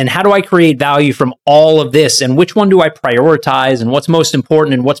this? And how do I create value from all of this? And which one do I prioritize? And what's most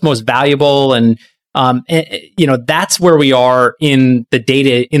important and what's most valuable? And that's where we are in the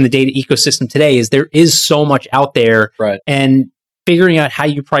data ecosystem today. Is there is so much out there, right? And figuring out how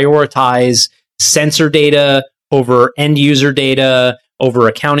you prioritize sensor data over end user data, over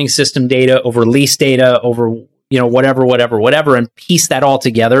accounting system data, over lease data, over whatever, and piece that all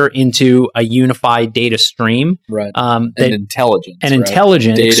together into a unified data stream, right? And intelligence,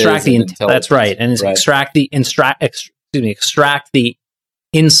 extract the intelligence. That's right, and extract the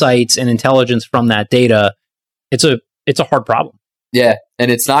insights and intelligence from that data. It's a hard problem. Yeah,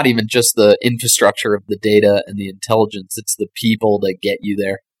 and it's not even just the infrastructure of the data and the intelligence; it's the people that get you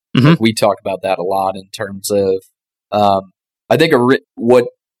there. Mm-hmm. Like we talk about that a lot in terms of, I think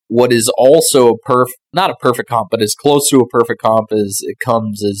what is also not a perfect comp, but as close to a perfect comp as it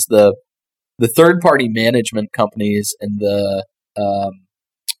comes is the third-party management companies and the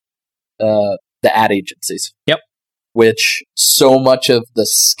ad agencies. Yep. Which so much of the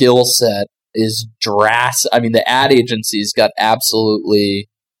skill set is drastic. I mean, the ad agencies got absolutely,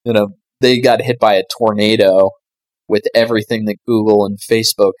 they got hit by a tornado with everything that Google and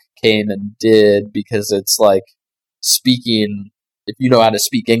Facebook came and did, because it's like speaking, if you know how to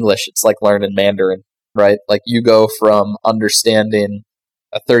speak English, it's like learning Mandarin, right? Like you go from understanding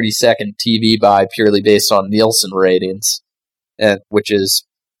a 30-second TV buy purely based on Nielsen ratings, which is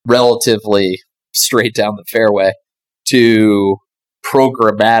relatively straight down the fairway, to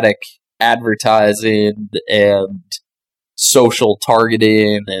programmatic advertising and social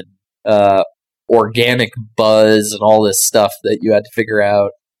targeting and organic buzz and all this stuff that you had to figure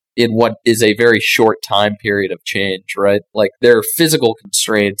out in what is a very short time period of change, right? Like there are physical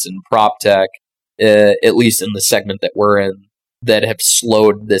constraints in Proptech, at least in the segment that we're in, that have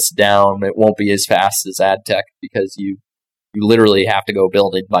slowed this down. It won't be as fast as AdTech because you literally have to go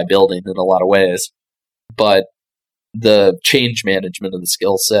building by building in a lot of ways. But the change management of the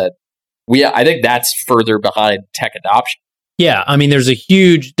skill set, I think that's further behind tech adoption. Yeah, I mean, there's a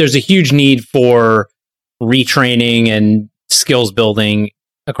huge need for retraining and skills building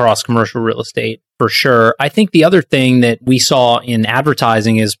across commercial real estate for sure. I think the other thing that we saw in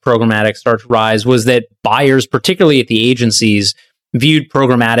advertising as programmatic started to rise was that buyers, particularly at the agencies, viewed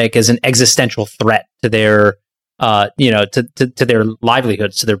programmatic as an existential threat to their to their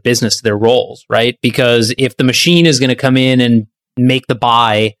livelihoods, to their business, to their roles, right? Because if the machine is going to come in and make the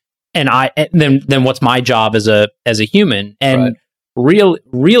buy then what's my job as a human? And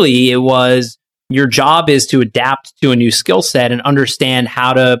really, it was your job is to adapt to a new skill set and understand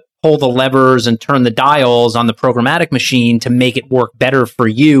how to pull the levers and turn the dials on the programmatic machine to make it work better for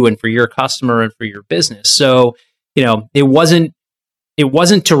you and for your customer and for your business. So, it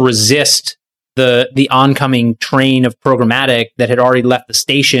wasn't to resist the oncoming train of programmatic that had already left the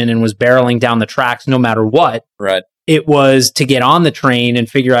station and was barreling down the tracks no matter what. Right. It was to get on the train and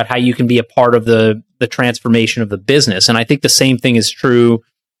figure out how you can be a part of the transformation of the business. And I think the same thing is true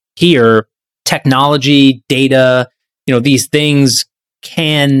here. Technology, data, these things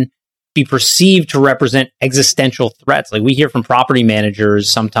can be perceived to represent existential threats. Like we hear from property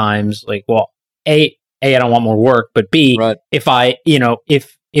managers sometimes, like, well, A, I don't want more work, but B, if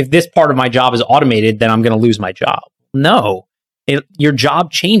if this part of my job is automated, then I'm going to lose my job. No, your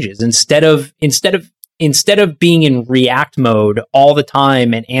job changes. Instead of being in react mode all the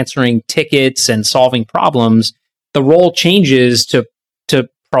time and answering tickets and solving problems, the role changes to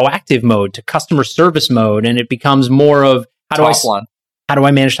proactive mode, to customer service mode, and it becomes more of how do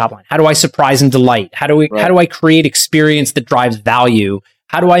I manage top line? How do I surprise and delight? How do I create experience that drives value?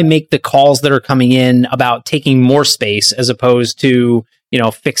 How do I make the calls that are coming in about taking more space as opposed to,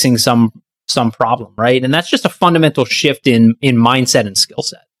 fixing some problem, right? And that's just a fundamental shift in mindset and skill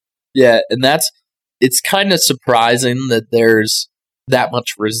set. Yeah, and it's kind of surprising that there's that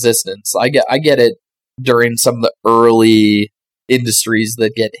much resistance. I get it during some of the early industries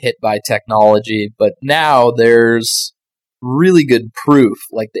that get hit by technology, but now there's really good proof,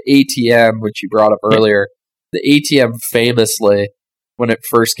 like the ATM, which you brought up earlier. The ATM famously, when it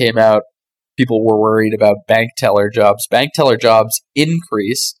first came out, people were worried about bank teller jobs. Bank teller jobs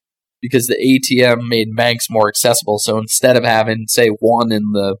increased because the ATM made banks more accessible. So instead of having, say, one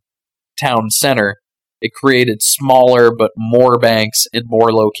in the town center, it created smaller but more banks in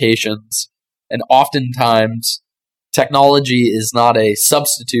more locations. And oftentimes, technology is not a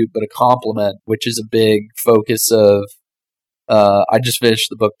substitute but a complement, which is a big focus of, I just finished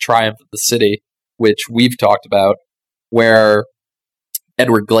the book Triumph of the City, which we've talked about, where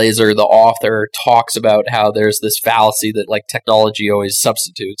Edward Glaser, the author, talks about how there's this fallacy that like technology always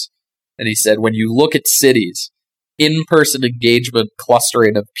substitutes. And he said, when you look at cities, in-person engagement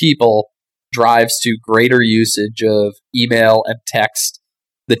clustering of people drives to greater usage of email and text.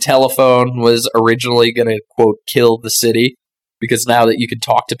 The telephone was originally going to, quote, kill the city, because now that you can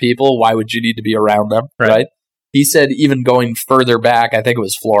talk to people, why would you need to be around them, right? He said even going further back, I think it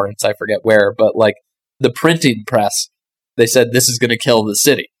was Florence, I forget where, but like the printing press, they said this is going to kill the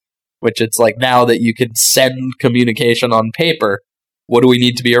city, which it's like now that you can send communication on paper, what do we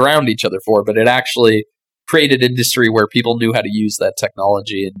need to be around each other for? But it actually created industry where people knew how to use that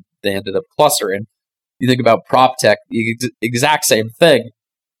technology and they ended up clustering. You think about Proptech, the exact same thing.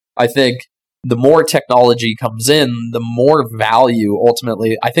 I think the more technology comes in, the more value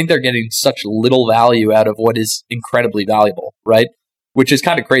ultimately. I think they're getting such little value out of what is incredibly valuable, right? Which is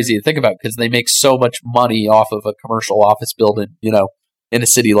kind of crazy to think about because they make so much money off of a commercial office building, in a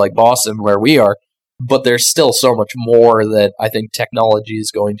city like Boston where we are. But there's still so much more that I think technology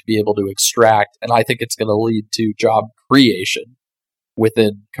is going to be able to extract. And I think it's going to lead to job creation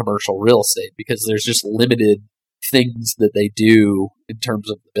within commercial real estate because there's just limited things that they do in terms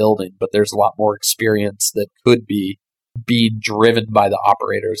of the building, but there's a lot more experience that could be being driven by the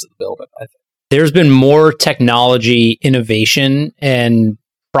operators of the building, I think. There's been more technology innovation and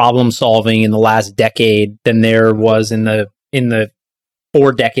problem solving in the last decade than there was in the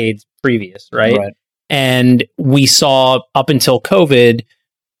 4 decades previous, right? And we saw up until COVID,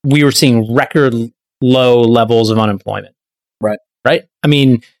 we were seeing record low levels of unemployment. Right? I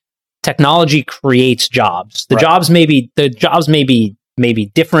mean, technology creates jobs. The jobs may be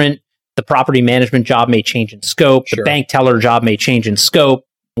different. The property management job may change in scope. The bank teller job may change in scope,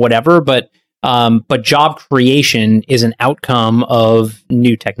 whatever. But job creation is an outcome of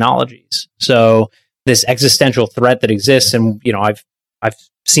new technologies. So this existential threat that exists, and I've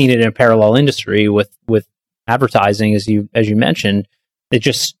seen it in a parallel industry with advertising, as you mentioned, it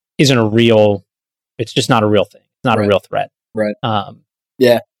just isn't a real. It's just not a real thing. It's not a real threat. Right.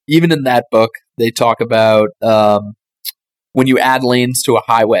 Yeah. Even in that book, they talk about when you add lanes to a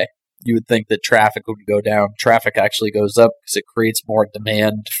highway, you would think that traffic would go down. Traffic actually goes up because it creates more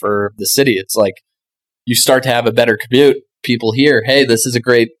demand for the city. It's like you start to have a better commute. People hear, hey, this is a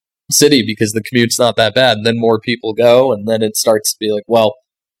great city because the commute's not that bad. And then more people go, and then it starts to be like, well,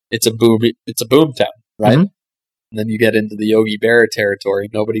 it's a boom town, right? Mm-hmm. And then you get into the Yogi Berra territory.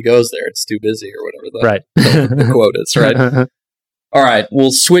 Nobody goes there. It's too busy or whatever the quote is, right? All right,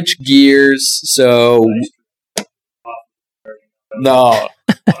 we'll switch gears. So, no,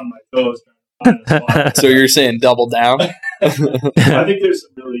 on my toes trying to find a spot. So you're saying double down? I think there's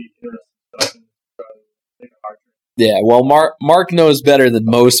some really interesting stuff in take a hard trip. Yeah, well, Mark knows better than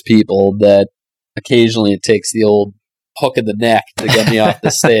most people that occasionally it takes the old hook of the neck to get me off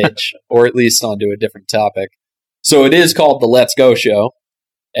the stage, or at least onto a different topic. So it is called the Let's Go Show,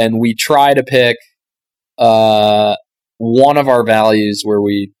 and we try to pick one of our values where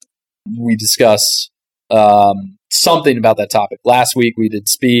we discuss something about that topic. Last week we did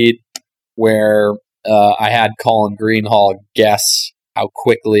speed, where I had Colin Greenhall guess how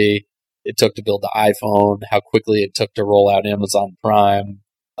quickly it took to build the iPhone, how quickly it took to roll out Amazon Prime.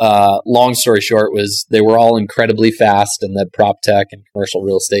 Long story short was they were all incredibly fast, and that Proptech and commercial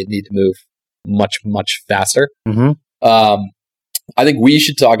real estate need to move much, much faster. Mm-hmm. I think we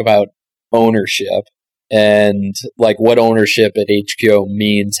should talk about ownership and like what ownership at HqO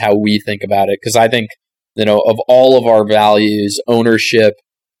means, how we think about it. Because I think, of all of our values, ownership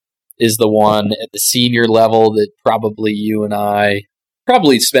is the one at the senior level that probably you and I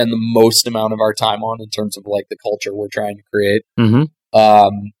probably spend the most amount of our time on in terms of like the culture we're trying to create. Mm-hmm.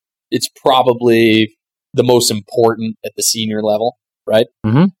 It's probably the most important at the senior level, right?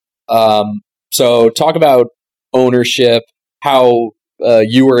 Mm-hmm. So talk about ownership, how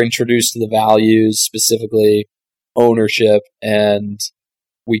you were introduced to the values, specifically ownership, and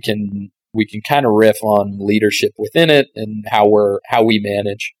we can kind of riff on leadership within it and how we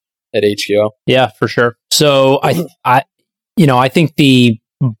manage at HqO. Yeah, for sure. So I think the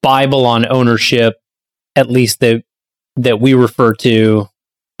Bible on ownership, at least that we refer to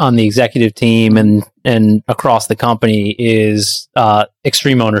on the executive team and across the company, is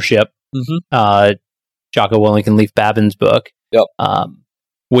extreme ownership. Mm-hmm. Jocko Willink and Leif Babin's book, yep.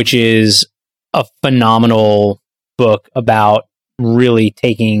 Which is a phenomenal book about really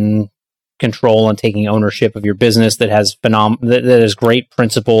taking control and taking ownership of your business, that has that has great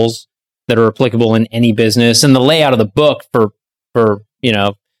principles that are applicable in any business. And the layout of the book for anyone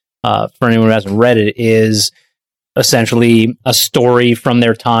who hasn't read it is essentially a story from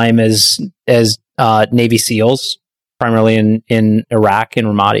their time as Navy SEALs, primarily in Iraq and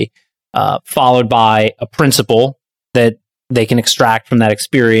Ramadi, followed by a principle that they can extract from that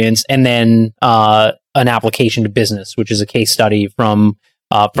experience, and then an application to business, which is a case study from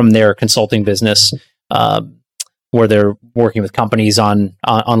their consulting business, where they're working with companies on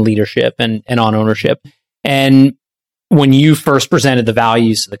leadership and on ownership. And when you first presented the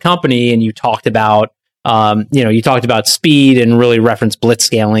values to the company, and you talked about speed and really referenced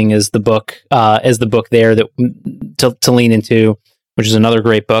blitzscaling as the book there that to lean into, which is another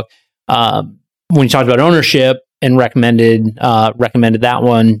great book. When you talked about ownership and recommended that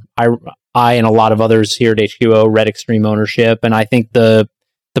one, I and a lot of others here at HqO read Extreme Ownership, and I think the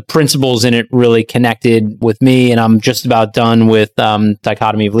principles in it really connected with me. And I'm just about done with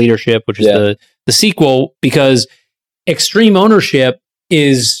Dichotomy of Leadership, which is the sequel, because extreme ownership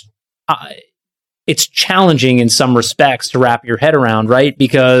is it's challenging in some respects to wrap your head around, right?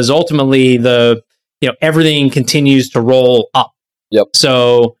 Because ultimately everything continues to roll up. Yep.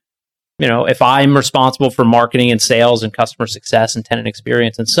 So, if I'm responsible for marketing and sales and customer success and tenant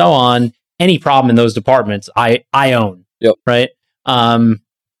experience and so on, any problem in those departments, I own. Yep. Right.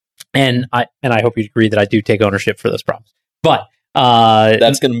 And I hope you agree that I do take ownership for those problems. But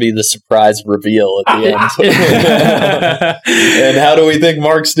that's going to be the surprise reveal at the end. And how do we think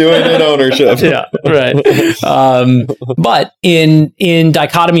Mark's doing in ownership? Yeah, right. But in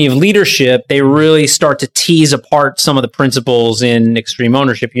Dichotomy of Leadership, they really start to tease apart some of the principles in Extreme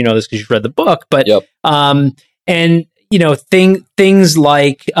Ownership. You know this because you've read the book. But yep. Things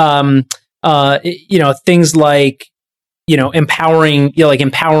like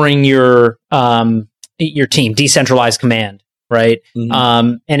empowering your team, decentralized command. Right.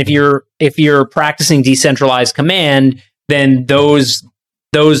 Mm-hmm. And if you're practicing decentralized command, then those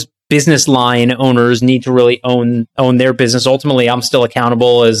business line owners need to really own their business. Ultimately, I'm still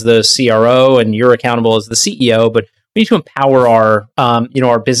accountable as the CRO, and you're accountable as the CEO. But we need to empower our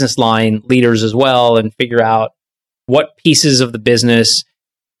business line leaders as well, and figure out what pieces of the business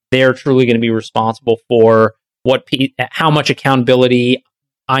they're truly going to be responsible for. How much accountability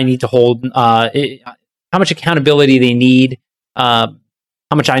I need to hold. How much accountability they need. How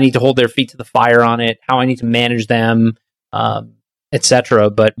much I need to hold their feet to the fire on it, how I need to manage them, etc.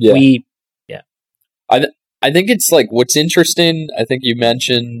 But I think it's like what's interesting. I think you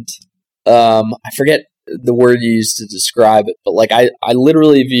mentioned, I forget the word you used to describe it, but like I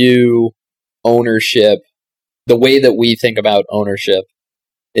literally view ownership, the way that we think about ownership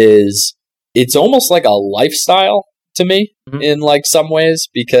is it's almost like a lifestyle to me in like some ways,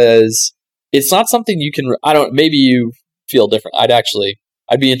 because it's not something you can, maybe you feel different.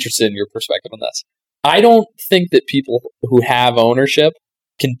 I'd be interested in your perspective on this. I don't think that people who have ownership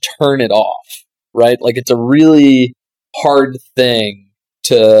can turn it off, right? Like it's a really hard thing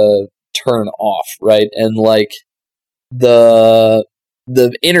to turn off, right? And like the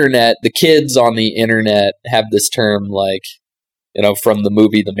internet, the kids on the internet have this term like, you know, from the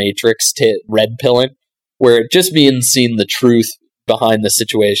movie The Matrix, red pilling, where it just means seeing the truth behind the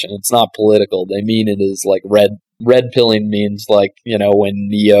situation. It's not political. They mean it is like red pilling means like, you know, when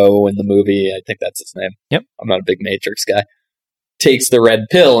Neo in the movie, I think that's his name. Yep. I'm not a big Matrix guy. Takes the red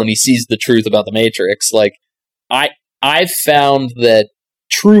pill and he sees the truth about the Matrix. Like I've found that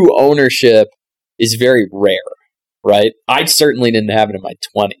true ownership is very rare, right? I certainly didn't have it in my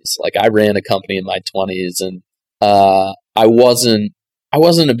 20s. Like I ran a company in my 20s and I wasn't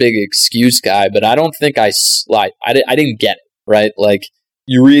a big excuse guy, but I don't think I didn't get it, right? Like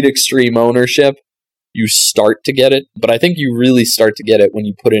you read extreme ownership, you start to get it, but I think you really start to get it when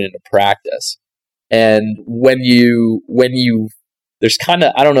you put it into practice. And when you there's kind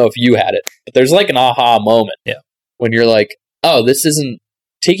of, I don't know if you had it, but there's like an aha moment. Yeah. When you're like, oh, this isn't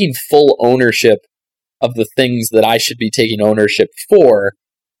taking full ownership of the things that I should be taking ownership for.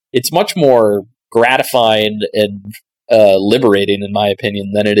 It's much more gratifying and liberating, in my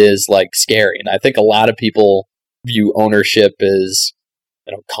opinion, than it is like scary. And I think a lot of people view ownership as,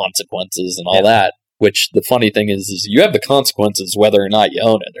 you know, consequences and all that. Which the funny thing is you have the consequences whether or not you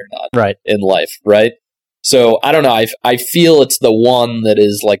own it or not, right, in life, right? So I don't know. I feel it's the one that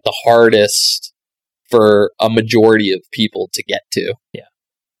is like the hardest for a majority of people to get to. Yeah.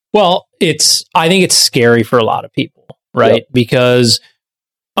 Well, I think it's scary for a lot of people, right? Yep. Because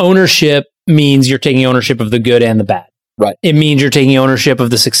ownership means you're taking ownership of the good and the bad. Right. It means you're taking ownership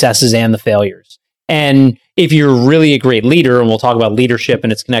of the successes and the failures. And if you're really a great leader, and we'll talk about leadership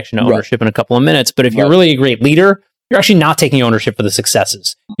and its connection to ownership in a couple of minutes, but if you're really a great leader, you're actually not taking ownership for the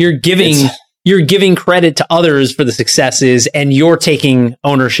successes. You're giving credit to others for the successes, and you're taking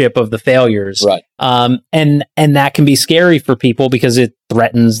ownership of the failures. Right. And that can be scary for people because it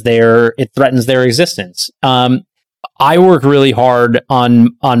threatens their existence. I work really hard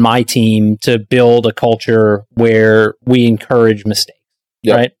on my team to build a culture where we encourage mistakes.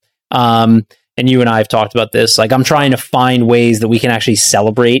 Yep. Right. And you and I have talked about this. Like, I'm trying to find ways that we can actually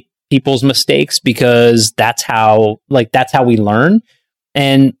celebrate people's mistakes because that's how we learn.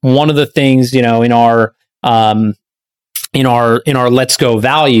 And one of the things, you know, in our Let's Go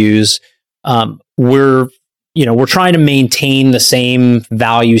values, we're trying to maintain the same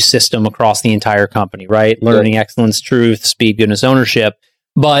value system across the entire company, right? Learning, excellence, truth, speed, goodness, ownership,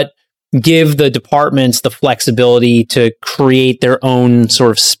 but give the departments the flexibility to create their own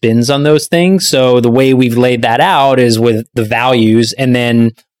sort of spins on those things. So the way we've laid that out is with the values, and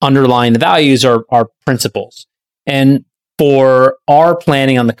then underlying the values are principles. And for our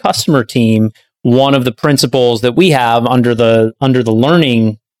planning on the customer team, one of the principles that we have under the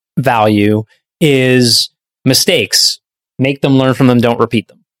learning value is mistakes. Make them, learn from them, don't repeat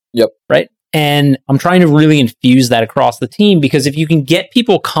them. Yep. Right? And I'm trying to really infuse that across the team, because if you can get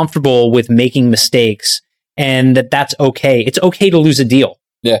people comfortable with making mistakes and that's okay, it's okay to lose a deal.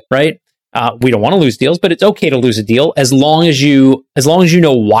 Yeah. Right? We don't want to lose deals, but it's okay to lose a deal as long as you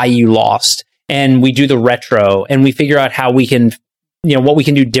know why you lost. And we do the retro and we figure out how we can, you know, what we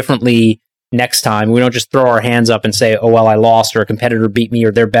can do differently next time. We don't just throw our hands up and say, oh, well, I lost, or a competitor beat me,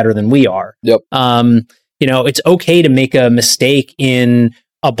 or they're better than we are. Yep. You know, it's okay to make a mistake in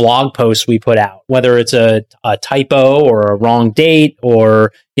a blog post we put out, whether it's a typo or a wrong date,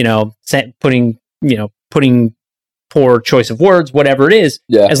 or, you know, putting poor choice of words, whatever it is.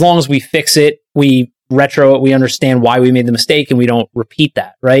 Yeah. As long as we fix it, we retro it, we understand why we made the mistake, and we don't repeat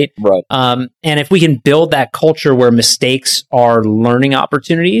that. Right. Right. And if we can build that culture where mistakes are learning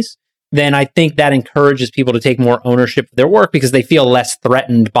opportunities, then I think that encourages people to take more ownership of their work because they feel less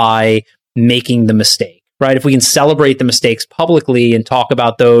threatened by making the mistake. Right. If we can celebrate the mistakes publicly and talk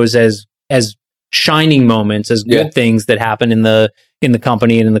about those as shining moments, as good things that happen in the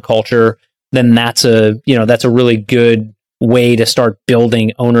company and in the culture, then that's a really good way to start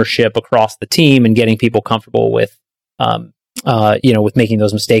building ownership across the team and getting people comfortable with with making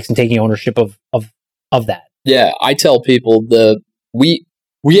those mistakes and taking ownership of that. Yeah, I tell people we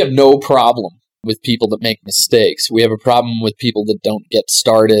have no problem with people that make mistakes. We have a problem with people that don't get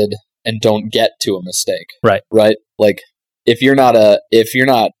started and don't get to a mistake. Right. Right? Like if you're not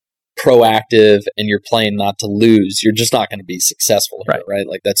proactive and you're playing not to lose, you're just not going to be successful here, right?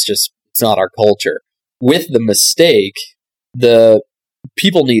 Like it's not our culture. With the mistake, the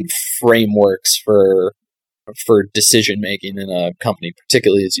people need frameworks for decision making in a company,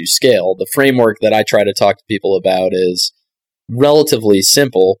 particularly as you scale. The framework that I try to talk to people about is relatively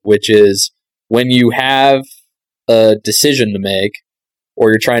simple, which is when you have a decision to make or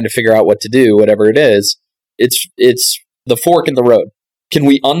you're trying to figure out what to do, whatever it is, it's the fork in the road. Can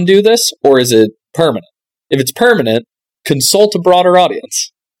we undo this, or is it permanent? If it's permanent, consult a broader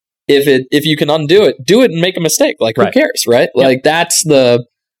audience. If you can undo it, do it and make a mistake. Like, who cares, right? Yep. Like, that's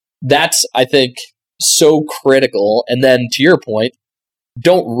I think so critical. And then to your point,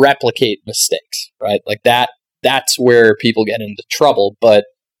 don't replicate mistakes, right? Like that's where people get into trouble. But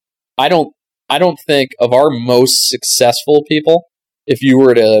I don't think of our most successful people, if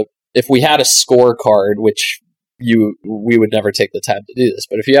we had a scorecard, which we would never take the time to do this,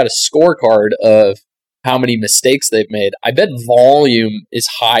 but if you had a scorecard of how many mistakes they've made, I bet volume is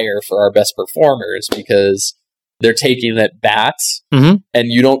higher for our best performers because they're taking it at bats, and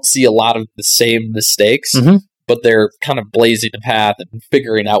you don't see a lot of the same mistakes, but they're kind of blazing a path and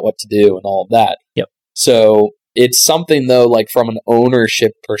figuring out what to do and all of that. Yep. So it's something, though, like from an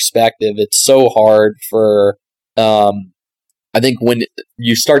ownership perspective, it's so hard for, I think when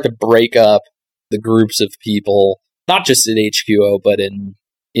you start to break up the groups of people, not just at HqO, but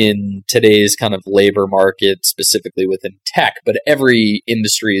in today's kind of labor market, specifically within tech, but every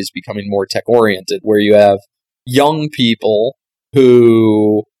industry is becoming more tech-oriented, where you have young people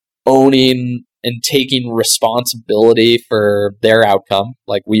who owning and taking responsibility for their outcome.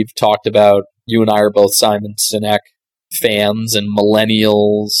 Like we've talked about, you and I are both Simon Sinek fans and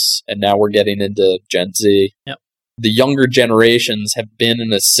millennials, and now we're getting into Gen Z. Yep. The younger generations have been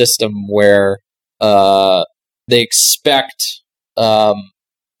in a system where they expect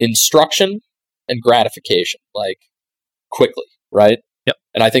instruction and gratification, like quickly, right? Yep.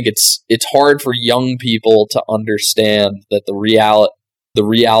 And I think it's hard for young people to understand that the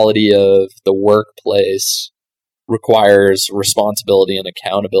reality of the workplace requires responsibility and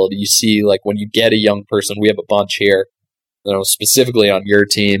accountability. You see, like when you get a young person, we have a bunch here, specifically on your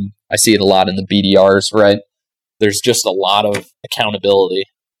team. I see it a lot in the BDRs, right? There's just a lot of accountability.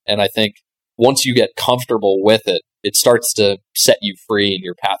 And I think once you get comfortable with it, it starts to set you free in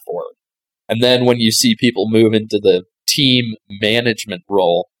your path forward. And then when you see people move into the team management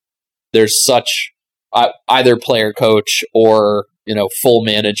role, there's such either player coach or full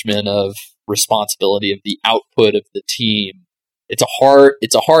management of responsibility of the output of the team. It's a hard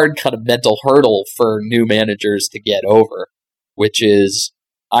kind of mental hurdle for new managers to get over, which is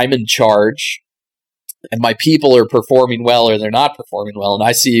I'm in charge and my people are performing well or they're not performing well. And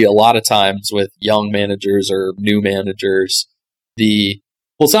I see a lot of times with young managers or new managers,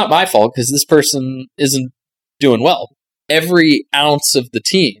 it's not my fault because this person isn't doing well. Every ounce of the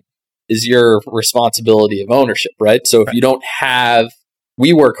team is your responsibility of ownership, right? So if you don't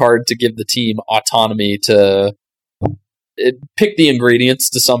we work hard to give the team autonomy to pick the ingredients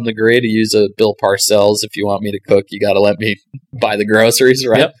to some degree, to use a Bill Parcells. If you want me to cook, you got to let me buy the groceries,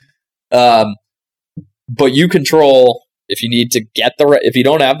 right? Yep. But you control if you need to get if you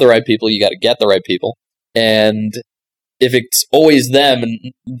don't have the right people, you got to get the right people. And if it's always them,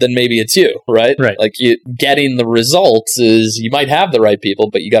 then maybe it's you, right? Right. Like getting the results is you might have the right people,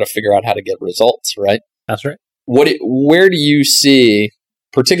 but you got to figure out how to get results, right? That's right. Where do you see,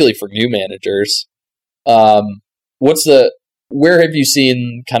 particularly for new managers, where have you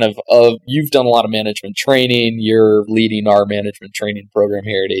seen you've done a lot of management training, you're leading our management training program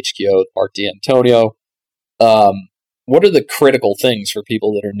here at HqO, Mark D'Antonio. What are the critical things for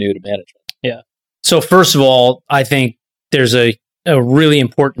people that are new to management? Yeah. So first of all, I think there's a really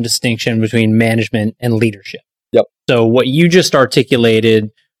important distinction between management and leadership. Yep. So what you just articulated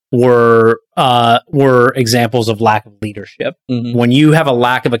were examples of lack of leadership. Mm-hmm. When you have a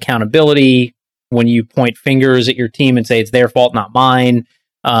lack of accountability, when you point fingers at your team and say it's their fault, not mine,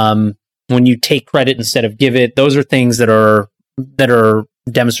 when you take credit instead of give it, those are things that are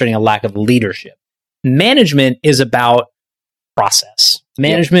demonstrating a lack of leadership. Management is about process.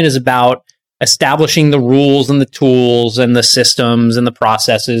 Management is about establishing the rules and the tools and the systems and the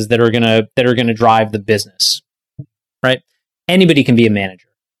processes that are gonna drive the business. Right? Anybody can be a manager.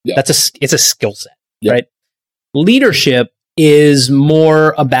 Yeah. It's a skill set. Yeah. Right? Leadership is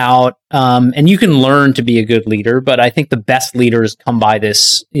more about, and you can learn to be a good leader, but I think the best leaders come by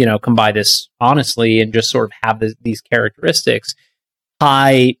this honestly and just sort of have these characteristics.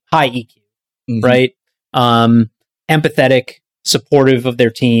 High EQ, mm-hmm. right? Empathetic, supportive of their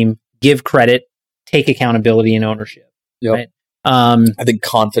team, give credit, take accountability and ownership. Yep. Right? I think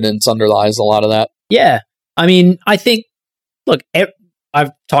confidence underlies a lot of that. Yeah. I mean, I think, look,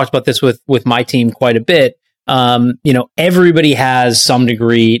 I've talked about this with my team quite a bit. Everybody has some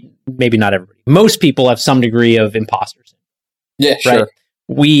degree, maybe not everybody, most people have some degree of imposter syndrome. Yeah, sure. Right?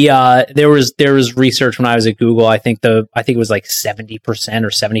 there was research when I was at Google. I think it was like 70% or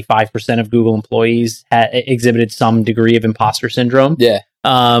 75% of Google employees exhibited some degree of imposter syndrome. Yeah.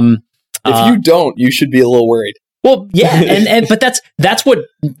 If you don't, you should be a little worried. Well, yeah, but that's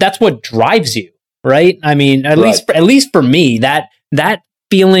what drives you, right? I mean, at least for me, that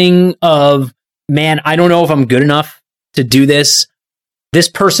feeling of, man, I don't know if I'm good enough to do this. This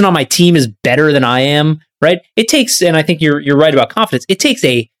person on my team is better than I am, right? It takes, and I think you're right about confidence. It takes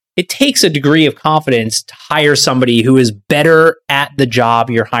a degree of confidence to hire somebody who is better at the job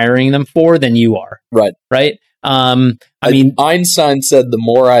you're hiring them for than you are. Right. Right. I mean, Einstein said, "The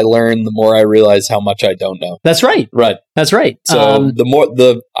more I learn, the more I realize how much I don't know." That's right. Right. That's right. So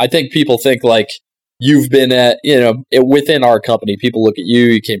I think people think like you've been at, within our company, people look at you.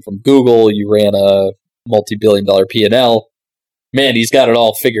 You came from Google. You ran a multi-billion-dollar P&L. Man, he's got it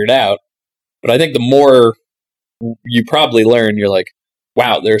all figured out. But I think the more you probably learn, you're like,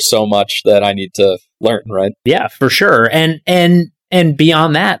 wow, there's so much that I need to learn, right? Yeah, for sure. And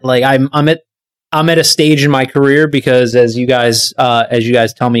beyond that, like I'm at a stage in my career because as you guys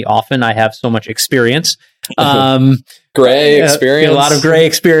tell me often, I have so much experience. Gray experience. A lot of gray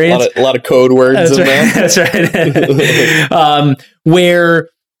experience. A lot of code words in there. That's right. Where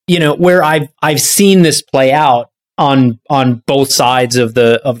I've seen this play out on both sides of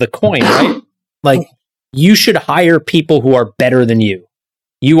the coin, right? Like, you should hire people who are better than you.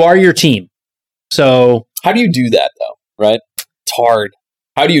 You are your team. So how do you do that though? Right? It's hard.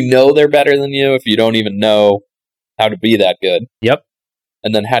 How do you know they're better than you if you don't even know how to be that good? Yep.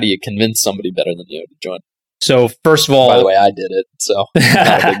 And then how do you convince somebody better than you to join? So first of all, by the way, I did it, so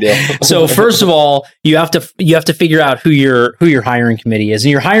not a big deal. So first of all, you have to figure out who your hiring committee is,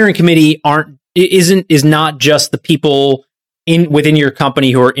 and your hiring committee is not just the people within your company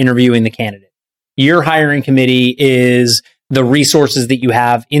who are interviewing the candidate. Your hiring committee is the resources that you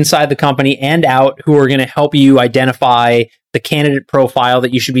have inside the company and out who are going to help you identify the candidate profile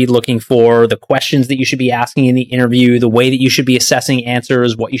that you should be looking for, the questions that you should be asking in the interview, the way that you should be assessing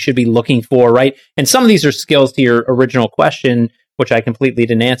answers, what you should be looking for, right? And some of these are skills to your original question, which I completely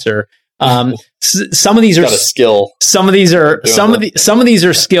didn't answer. Some of these are got a skill. Some of these are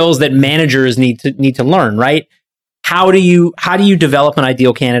skills that managers need to learn, right? How do you develop an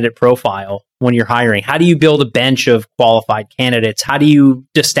ideal candidate profile when you're hiring? How do you build a bench of qualified candidates? How do you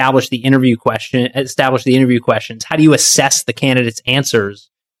establish the interview questions? How do you assess the candidate's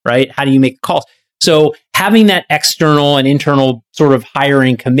answers, right? How do you make calls? So having that external and internal sort of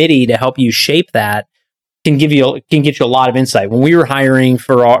hiring committee to help you shape that can get you a lot of insight. When we were hiring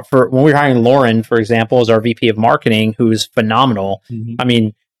Lauren, for example, as our VP of marketing, who is phenomenal. Mm-hmm. I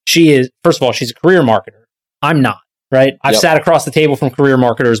mean, she's a career marketer. I'm not, right? I've sat across the table from career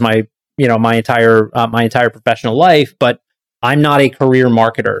marketers my entire professional life, but I'm not a career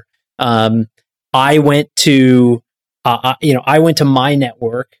marketer. I went to my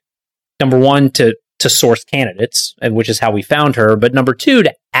network, number one, to source candidates, which is how we found her. But number two,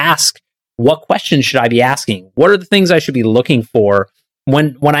 to ask, what questions should I be asking? What are the things I should be looking for?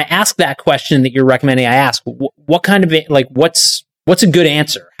 When I ask that question that you're recommending, I ask, what kind of, like, what's a good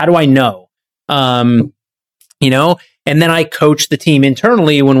answer? How do I know? And then I coach the team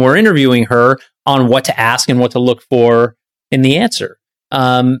internally when we're interviewing her on what to ask and what to look for in the answer.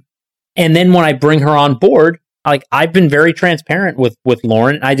 And then when I bring her on board, like, I've been very transparent with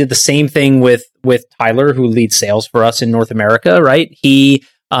Lauren. I did the same thing with Tyler, who leads sales for us in North America, right?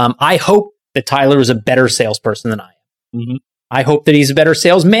 I hope that Tyler is a better salesperson than I am. Mm-hmm. I hope that he's a better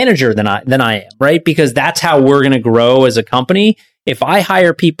sales manager than I am, right? Because that's how we're going to grow as a company. If I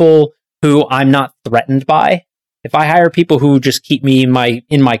hire people who I'm not threatened by, if I hire people who just keep me in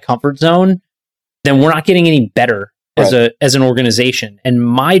my comfort zone, then we're not getting any better as an organization. And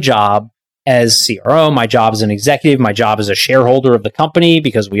my job as CRO, my job as an executive, my job as a shareholder of the company,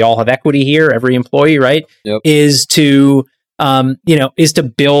 because we all have equity here, every employee, right? Yep. Is to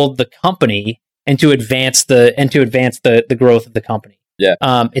build the company and to advance the growth of the company. Yeah.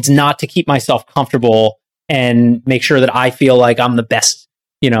 It's not to keep myself comfortable and make sure that I feel like I'm the best,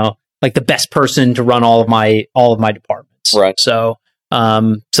 like the best person to run all of my departments. Right. So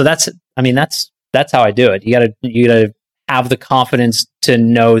that's how I do it. You gotta have the confidence to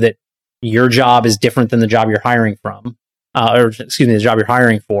know that your job is different than the job you're hiring from, the job you're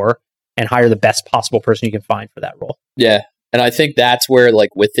hiring for, and hire the best possible person you can find for that role. Yeah. And I think that's where,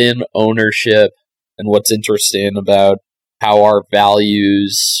 like, within ownership, and what's interesting about how our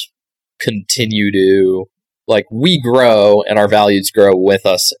values continue to, like, we grow and our values grow with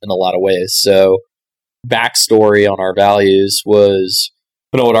us in a lot of ways. So backstory on our values was,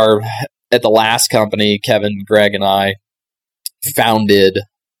 at the last company, Kevin, Greg, and I founded,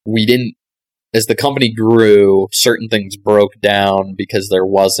 we didn't, as the company grew, certain things broke down because there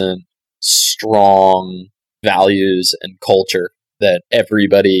wasn't strong values and culture that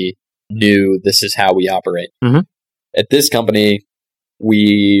everybody knew this is how we operate. Mhm. At this company,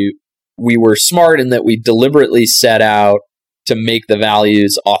 we were smart in that we deliberately set out to make the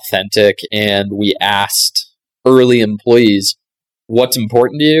values authentic, and we asked early employees, what's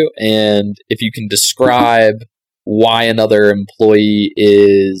important to you? And if you can describe why another employee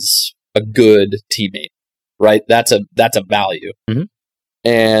is a good teammate, right? That's a value. Mhm.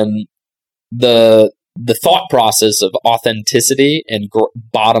 And the thought process of authenticity and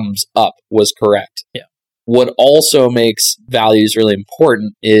bottoms up was correct. Yeah. What also makes values really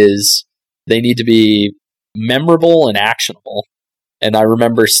important is they need to be memorable and actionable. And I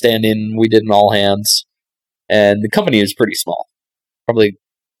remember we did an all hands, and the company was pretty small, probably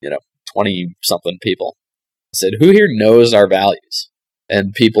 20 something people. I said, who here knows our values?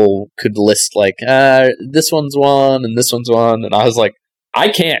 And people could list like, this one's one and this one's one. And I was like, I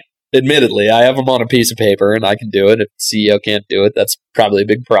can't. Admittedly, I have them on a piece of paper and I can do it. If the CEO can't do it, that's probably a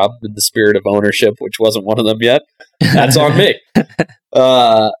big problem in the spirit of ownership, which wasn't one of them yet. That's on me.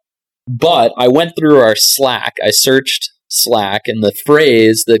 But I went through our Slack. I searched Slack, and the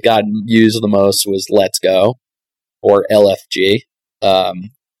phrase that got used the most was "Let's go" or LFG.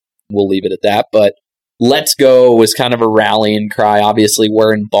 We'll leave it at that. But "Let's go" was kind of a rallying cry. Obviously,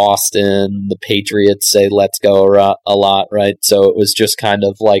 we're in Boston. The Patriots say "Let's go" a lot, right? So it was just kind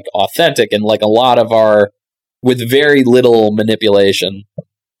of like authentic, and like a lot of with very little manipulation,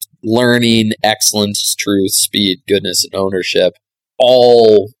 learning, excellence, truth, speed, goodness, and ownership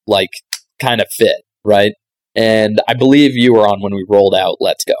all like kind of fit, right? And I believe you were on when we rolled out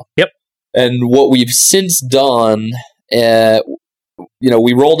Let's Go. Yep. And what we've since done,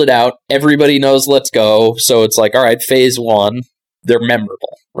 we rolled it out. Everybody knows Let's Go. So it's like, all right, phase one, they're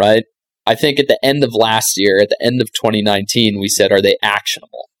memorable, right? I think at the end of last year, at the end of 2019, we said, are they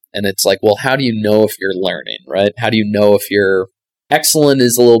actionable? And it's like, well, how do you know if you're learning, right? How do you know if you're excellent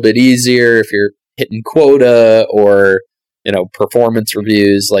is a little bit easier, if you're hitting quota or, performance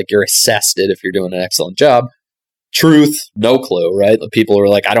reviews, like you're assessed it if you're doing an excellent job. Truth, no clue, right? The people are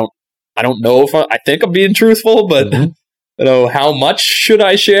like, I don't know if I think I'm being truthful, but how much should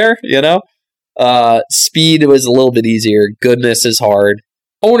I share? Speed was a little bit easier. Goodness is hard.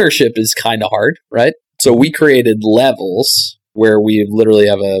 Ownership is kind of hard, right? So we created levels where we literally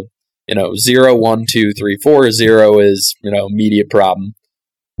have a 0, 1, 2, 3, 4. 0 is immediate problem.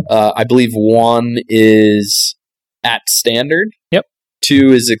 I believe 1 is at standard. Yep.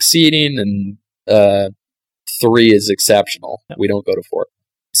 2 is exceeding, and 3 is exceptional. Yep. We don't go to 4.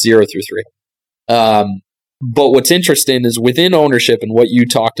 0 through 3. But what's interesting is within ownership and what you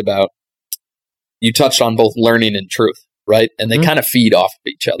talked about, you touched on both learning and truth, right? And they kind of feed off of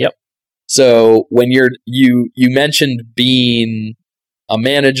each other. Yep. So when you mentioned being a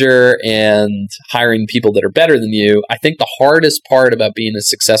manager and hiring people that are better than you, I think the hardest part about being a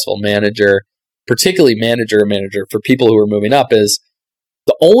successful manager, particularly manager for people who are moving up, is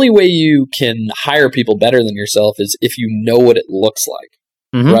the only way you can hire people better than yourself is if you know what it looks like,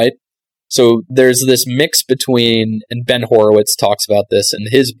 right? So there's this mix between, and Ben Horowitz talks about this in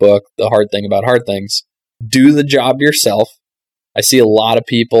his book, The Hard Thing About Hard Things, do the job yourself. I see a lot of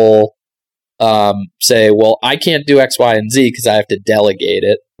people say, well, I can't do X, Y, and Z because I have to delegate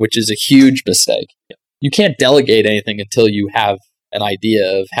it, which is a huge mistake. You can't delegate anything until you have an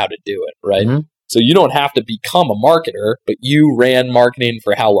idea of how to do it, right? So you don't have to become a marketer, but you ran marketing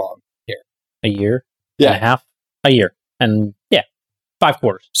for how long here? A year? Yeah. And a half? A year. And 5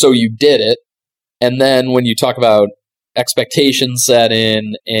 quarters. So you did it. And then when you talk about expectations set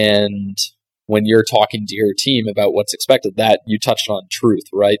in and when you're talking to your team about what's expected, that you touched on truth,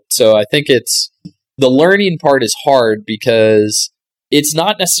 right? So I think the learning part is hard because it's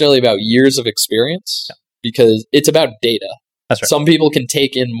not necessarily about years of experience, because it's about data. That's right. Some people can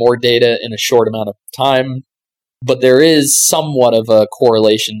take in more data in a short amount of time, but there is somewhat of a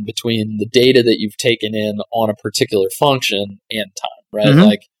correlation between the data that you've taken in on a particular function and time, right?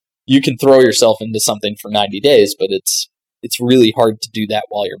 Like you can throw yourself into something for 90 days, but it's really hard to do that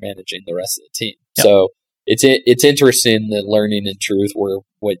while you're managing the rest of the team. Yep. So it's interesting that learning and truth were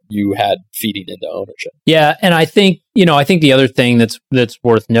what you had feeding into ownership. Yeah, and I think the other thing that's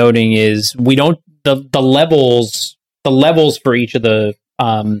worth noting is we don't the levels for each of the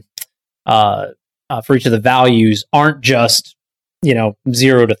values aren't just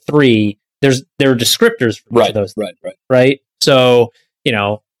 0 to 3. There are descriptors for each of those. Right. So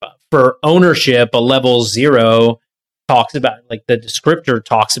for ownership, a level 0 talks about, like, the descriptor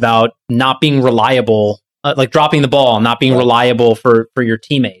talks about not being reliable like dropping the ball, not being reliable for your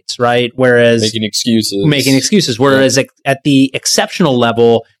teammates, right? Whereas making excuses. Whereas at the exceptional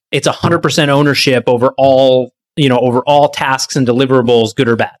level, it's 100% ownership over all tasks and deliverables, good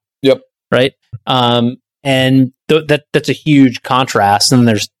or bad. Yep. Right. And that's a huge contrast. And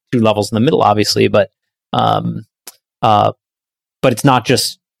there's two levels in the middle, obviously, but it's not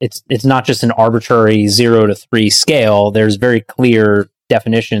just an arbitrary 0 to 3 scale. There's very clear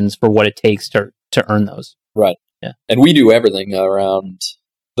definitions for what it takes to earn those. Right. Yeah. And we do everything around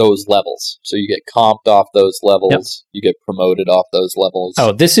those levels. So you get comped off those levels. Yep. You get promoted off those levels.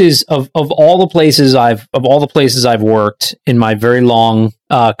 Oh, this is of all the places I've worked in my very long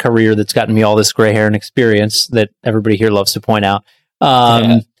career that's gotten me all this gray hair and experience that everybody here loves to point out.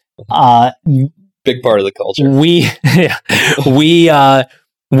 Big part of the culture.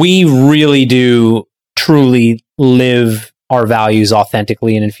 We really do truly live our values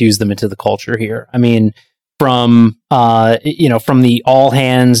authentically and infuse them into the culture here. I mean, from the all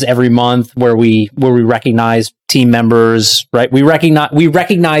hands every month where we recognize team members, right? We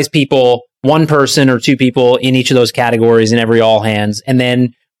recognize people, one person or two people in each of those categories in every all hands. And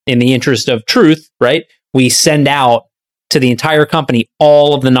then in the interest of truth, right, we send out to the entire company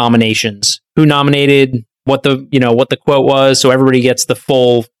all of the nominations, who nominated, what the quote was, so everybody gets the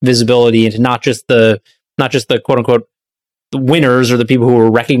full visibility into not just the quote unquote the winners or the people who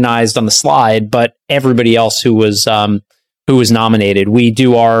were recognized on the slide, but everybody else who was nominated. We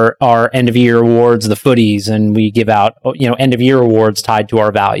do our end of year awards, the footies, and we give out end of year awards tied to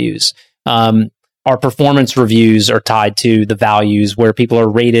our values. Our performance reviews are tied to the values, where people are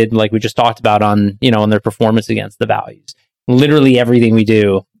rated, like we just talked about, on their performance against the values. Literally everything we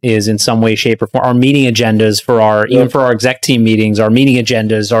do is in some way, shape, or form. Our meeting agendas even for our exec team meetings, our meeting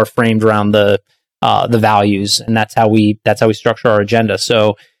agendas are framed around the values, and that's how we structure our agenda.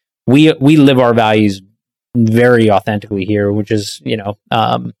 So we live our values very authentically here, which is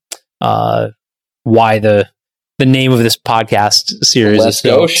why the name of this podcast series is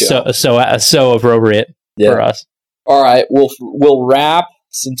so appropriate for us. All right, we'll wrap,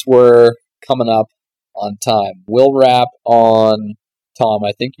 since we're coming up on time. We'll wrap on, Tom,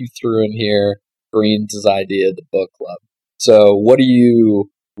 I think you threw in here Green's idea, the book club. So what are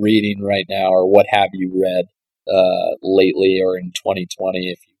you reading right now, or what have you read lately or in 2020,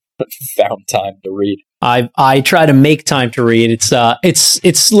 if you found time to read? I try to make time to read.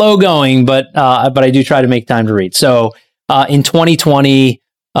 It's slow going, but I do try to make time to read. So in 2020,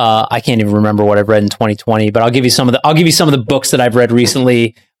 I can't even remember what I've read in 2020, but I'll give you some of the books that I've read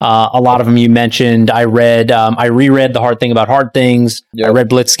recently. A lot of them you mentioned. I reread The Hard Thing About Hard Things. Yep. I read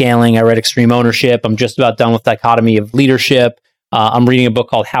Blitzscaling. I read Extreme Ownership. I'm just about done with Dichotomy of Leadership. I'm reading a book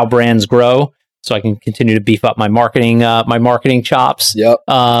called How Brands Grow, so I can continue to beef up my marketing chops. Yep.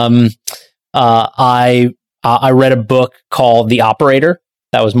 I read a book called The Operator.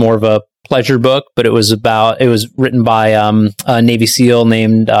 That was more of a pleasure book, but it was written by a Navy SEAL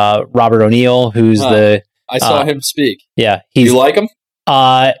named Robert O'Neill, who's I saw him speak. Yeah. You like him?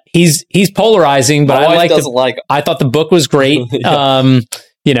 He's polarizing, but My wife doesn't like him. I thought the book was great.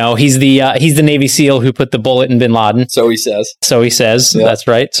 Yeah. He's the Navy SEAL who put the bullet in bin Laden. So he says. Yeah. That's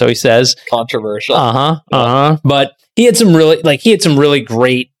right. So he says. Controversial. But he had some really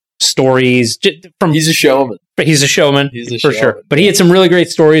great stories he's a showman. He's a showman for sure. But he had some really great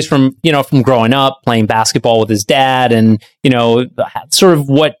stories from growing up, playing basketball with his dad, and sort of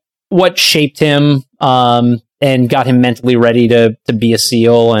what shaped him and got him mentally ready to be a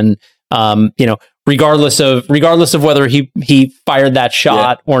SEAL, and regardless of whether he fired that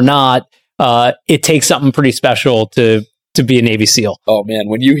shot or not, it takes something pretty special to be a Navy SEAL. Oh man,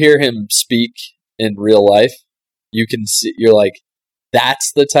 when you hear him speak in real life, you can see, you're like,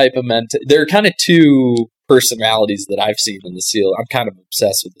 that's the type of there are kind of two personalities that I've seen in the SEAL. I'm kind of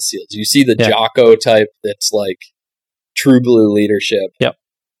obsessed with the SEALs. You see the HqO type that's like true blue leadership. Yep.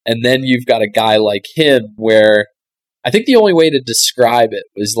 And then you've got a guy like him where I think the only way to describe it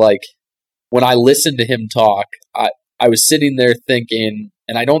was like, when I listened to him talk, I was sitting there thinking,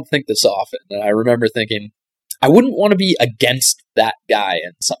 and I don't think this often, and I remember thinking, I wouldn't want to be against that guy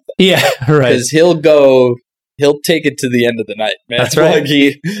in something. Yeah, right. Because he'll take it to the end of the night, man. That's right. Like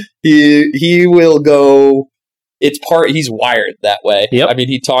he will go. He's wired that way. Yep. I mean,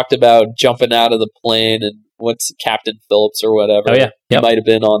 he talked about jumping out of the plane, and what's Captain Phillips or whatever. Oh yeah. Yep. He might have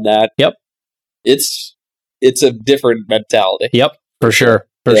been on that. Yep. It's a different mentality. Yep. For sure.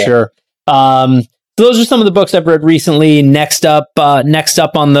 So those are some of the books I've read recently. Next up on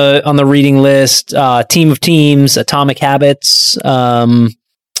the reading list, Team of Teams, Atomic Habits. I've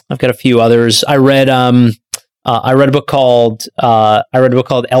got a few others. I read a book called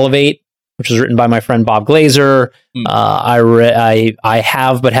Elevate, which was written by my friend Bob Glazer. I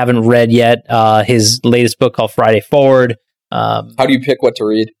have but haven't read yet his latest book called Friday Forward. How do you pick what to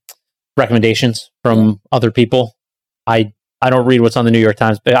read? Recommendations from other people. I don't read what's on the New York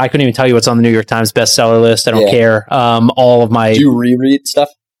Times. I couldn't even tell you what's on the New York Times bestseller list. I don't care. All of my... Do you reread stuff?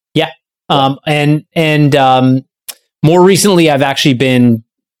 Yeah. More recently, I've actually been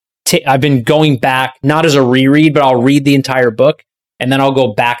I've been going back, not as a reread, but I'll read the entire book and then I'll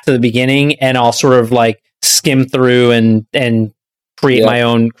go back to the beginning and I'll sort of like skim through and create my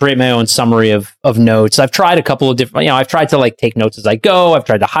own summary of notes. I've tried a couple of different, I've tried to like take notes as I go. I've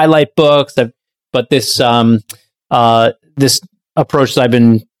tried to highlight books, but this this approach that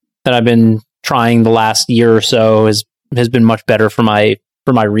I've been trying the last year or so has been much better for my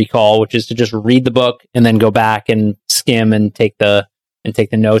recall, which is to just read the book and then go back and skim and take the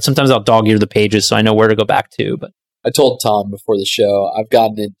notes. Sometimes I'll dog ear the pages so I know where to go back to. But I told Tom before the show, I've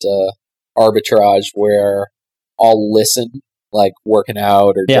gotten into arbitrage where I'll listen, like working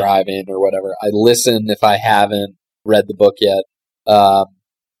out or driving or whatever. I listen if I haven't read the book yet.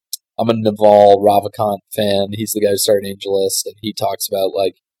 I'm a Naval Ravikant fan. He's the guy who started AngelList, and he talks about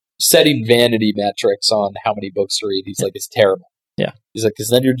like setting vanity metrics on how many books to read. He's like, it's terrible. Yeah. He's like, because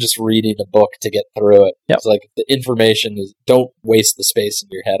then you're just reading a book to get through it. It's like, the information is, don't waste the space in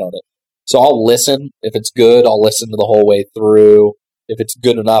your head on it. So I'll listen. If it's good, I'll listen to the whole way through. If it's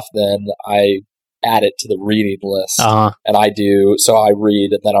good enough, then I add it to the reading list. And I do. So I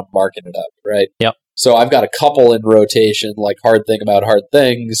read and then I'm marking it up, right? Yep. So I've got a couple in rotation, like Hard Thing About Hard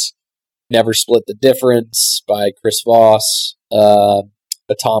Things, Never Split the Difference by Chris Voss,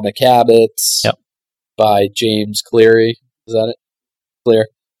 Atomic Habits by James Cleary. Is that it? Clear.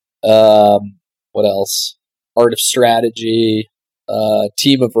 What else? Art of Strategy,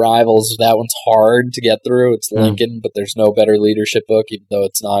 Team of Rivals. That one's hard to get through. It's Lincoln, but there's no better leadership book, even though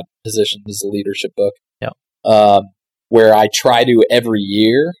it's not positioned as a leadership book. Where I try to every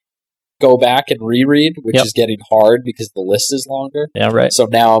year go back and reread, which is getting hard because the list is longer. Yeah, right. So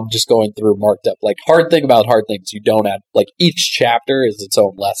now I'm just going through marked up. Like, Hard Thing About Hard Things, you don't have, like, each chapter is its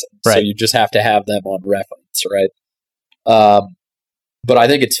own lesson. Right. So you just have to have them on reference, right? But I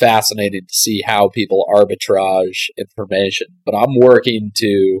think it's fascinating to see how people arbitrage information. But I'm working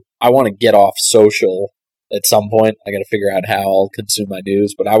I want to get off social at some point. I got to figure out how I'll consume my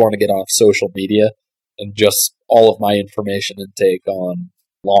news, but I want to get off social media and just all of my information intake on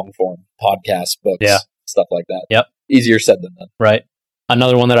long form podcasts, books, stuff like that. Yep. Easier said than done. Right.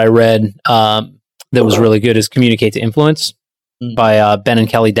 Another one that I read that was really good is Communicate to Influence by Ben and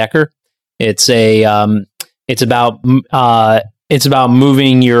Kelly Decker. It's about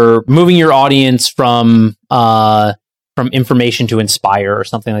moving your audience from information to inspire, or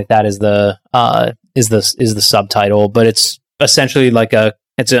something like that is the subtitle. But it's essentially like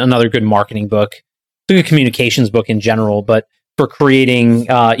it's another good marketing book. It's a good communications book in general, but for creating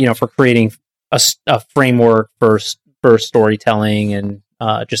a framework for storytelling and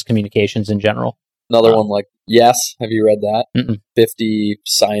just communications in general. Another one like Yes. Have you read that? Mm-mm. 50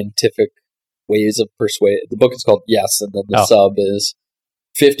 scientific ways of persuade. The book is called Yes, and then the sub is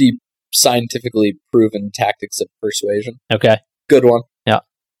 50 scientifically proven tactics of persuasion. Okay. Good one. Yeah.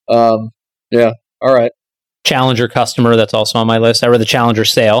 Yeah. All right. Challenger Customer, that's also on my list. I read the Challenger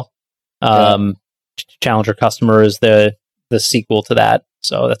Sale. Challenger Customer is the sequel to that.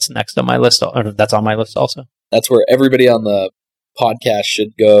 So that's next on my list. Or that's on my list also. That's where everybody on the podcast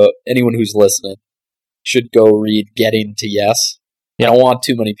should go. Anyone who's listening should go read Getting to Yes. Yep. I don't want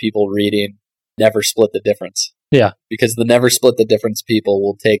too many people reading Never Split the Difference. Yeah. Because the Never Split the Difference people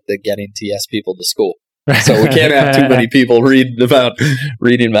will take the Getting to Yes people to school. So we can't have too many people reading about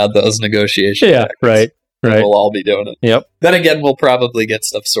those negotiation tactics. Right. We'll all be doing it. Yep. Then again, we'll probably get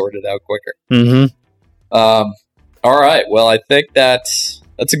stuff sorted out quicker. Mm-hmm. All right. Well, I think that's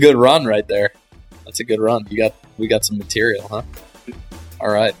a good run right there. That's a good run. We got some material, huh? All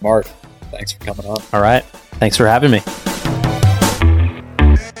right, Mark. Thanks for coming on. All right. Thanks for having me.